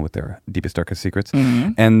people calling with their deepest, darkest secrets.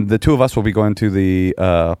 And the two of us will be going to the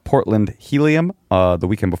Portland Helium the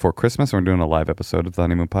weekend before Christmas. And we're doing a live episode of the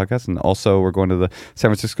Honeymoon podcast. And also, we're going to the San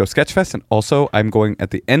Francisco Sketch Fest. And also, I'm going at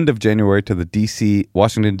the end of January to the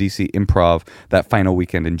Washington, D.C. Improv that final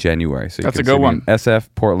weekend in January. So you That's can a good see me one. in SF,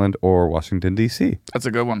 Portland, or Washington, D.C. That's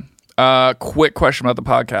a good one. Quick question about the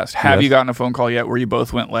podcast. Have Yes. you gotten a phone call yet where you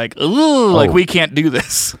both went like, ooh, like we can't do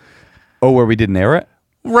this? Oh, where we didn't air it?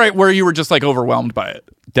 Right, where you were just like overwhelmed by it.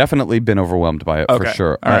 Definitely been overwhelmed by it for Okay.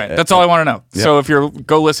 sure. All right. That's all I want to know. yeah. So if you're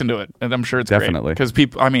go listen to it, and I'm sure it's Definitely. because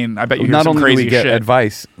people. I mean, I bet you hear Not some only do crazy we get shit.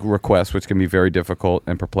 advice requests, which can be very difficult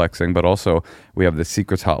and perplexing, but also we have the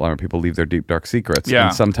secrets hotline where people leave their deep, dark secrets. Yeah.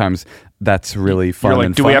 And sometimes that's really fun You're like,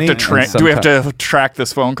 and do we have funny, to and do we have to track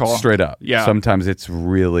this phone call straight up? Yeah. Sometimes it's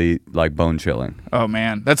really like bone chilling. Oh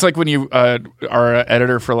man, that's like when you are an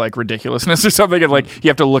editor for like ridiculousness or something, and like you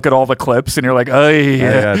have to look at all the clips, and you're like, oh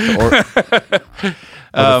yeah.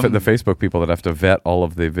 Or the Facebook people that have to vet all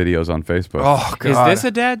of the videos on Facebook. Oh Is God. this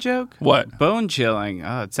a dad joke? What? Bone chilling.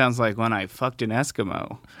 Oh, it sounds like when I fucked an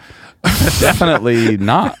Eskimo. Definitely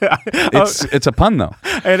not. It's a pun though.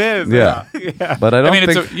 It is. Yeah. But I don't I mean,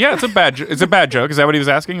 think. it's a bad joke. Is that what he was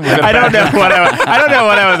asking? Was it a I don't bad know what I don't know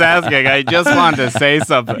what I was asking. I just wanted to say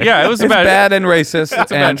something. joke? Yeah, it was a It's bad. bad and racist, a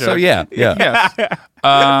bad and so joke. yeah. Yes.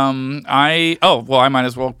 I might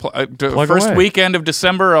as well. Plug First away. weekend of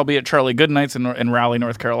December, I'll be at Charlie Goodnight's in Raleigh,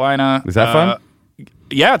 North Carolina. Is that fun?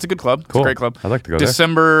 Yeah, it's a good club. It's Cool. a great club. I'd like to go there.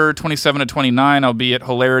 December 27 to 29, I'll be at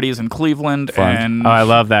Hilarities in Cleveland Fun. and Oh, I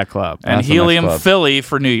love that club. and That's a nice Helium club. Philly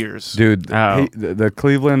for New Year's. Dude, Oh. the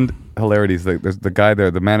Cleveland Hilarities, the guy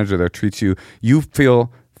there, the manager there treats you. You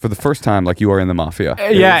feel for the first time like you are in the mafia.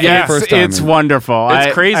 Yeah, Yeah. First time. it's wonderful.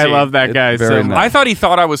 It's crazy. I love that It's guy so very much. nice. I thought he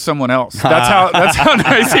thought I was someone else. That's how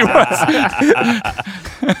nice he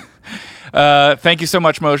was. Thank you so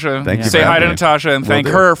much, Moshe. Thank you Say for hi to having me. Natasha and Will thank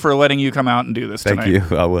do. her for letting you come out and do this Thank tonight.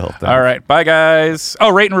 you. I will. Thanks. All right. Bye, guys. Oh,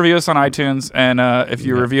 rate and review us on iTunes. And if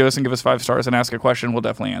you review us and give us 5 stars and ask a question, we'll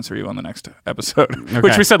definitely answer you on the next episode,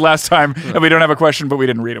 which we said last time. And we don't have a question, but we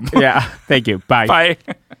didn't read them. Yeah. Thank you. Bye. Bye.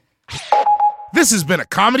 This has been a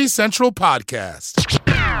Comedy Central podcast.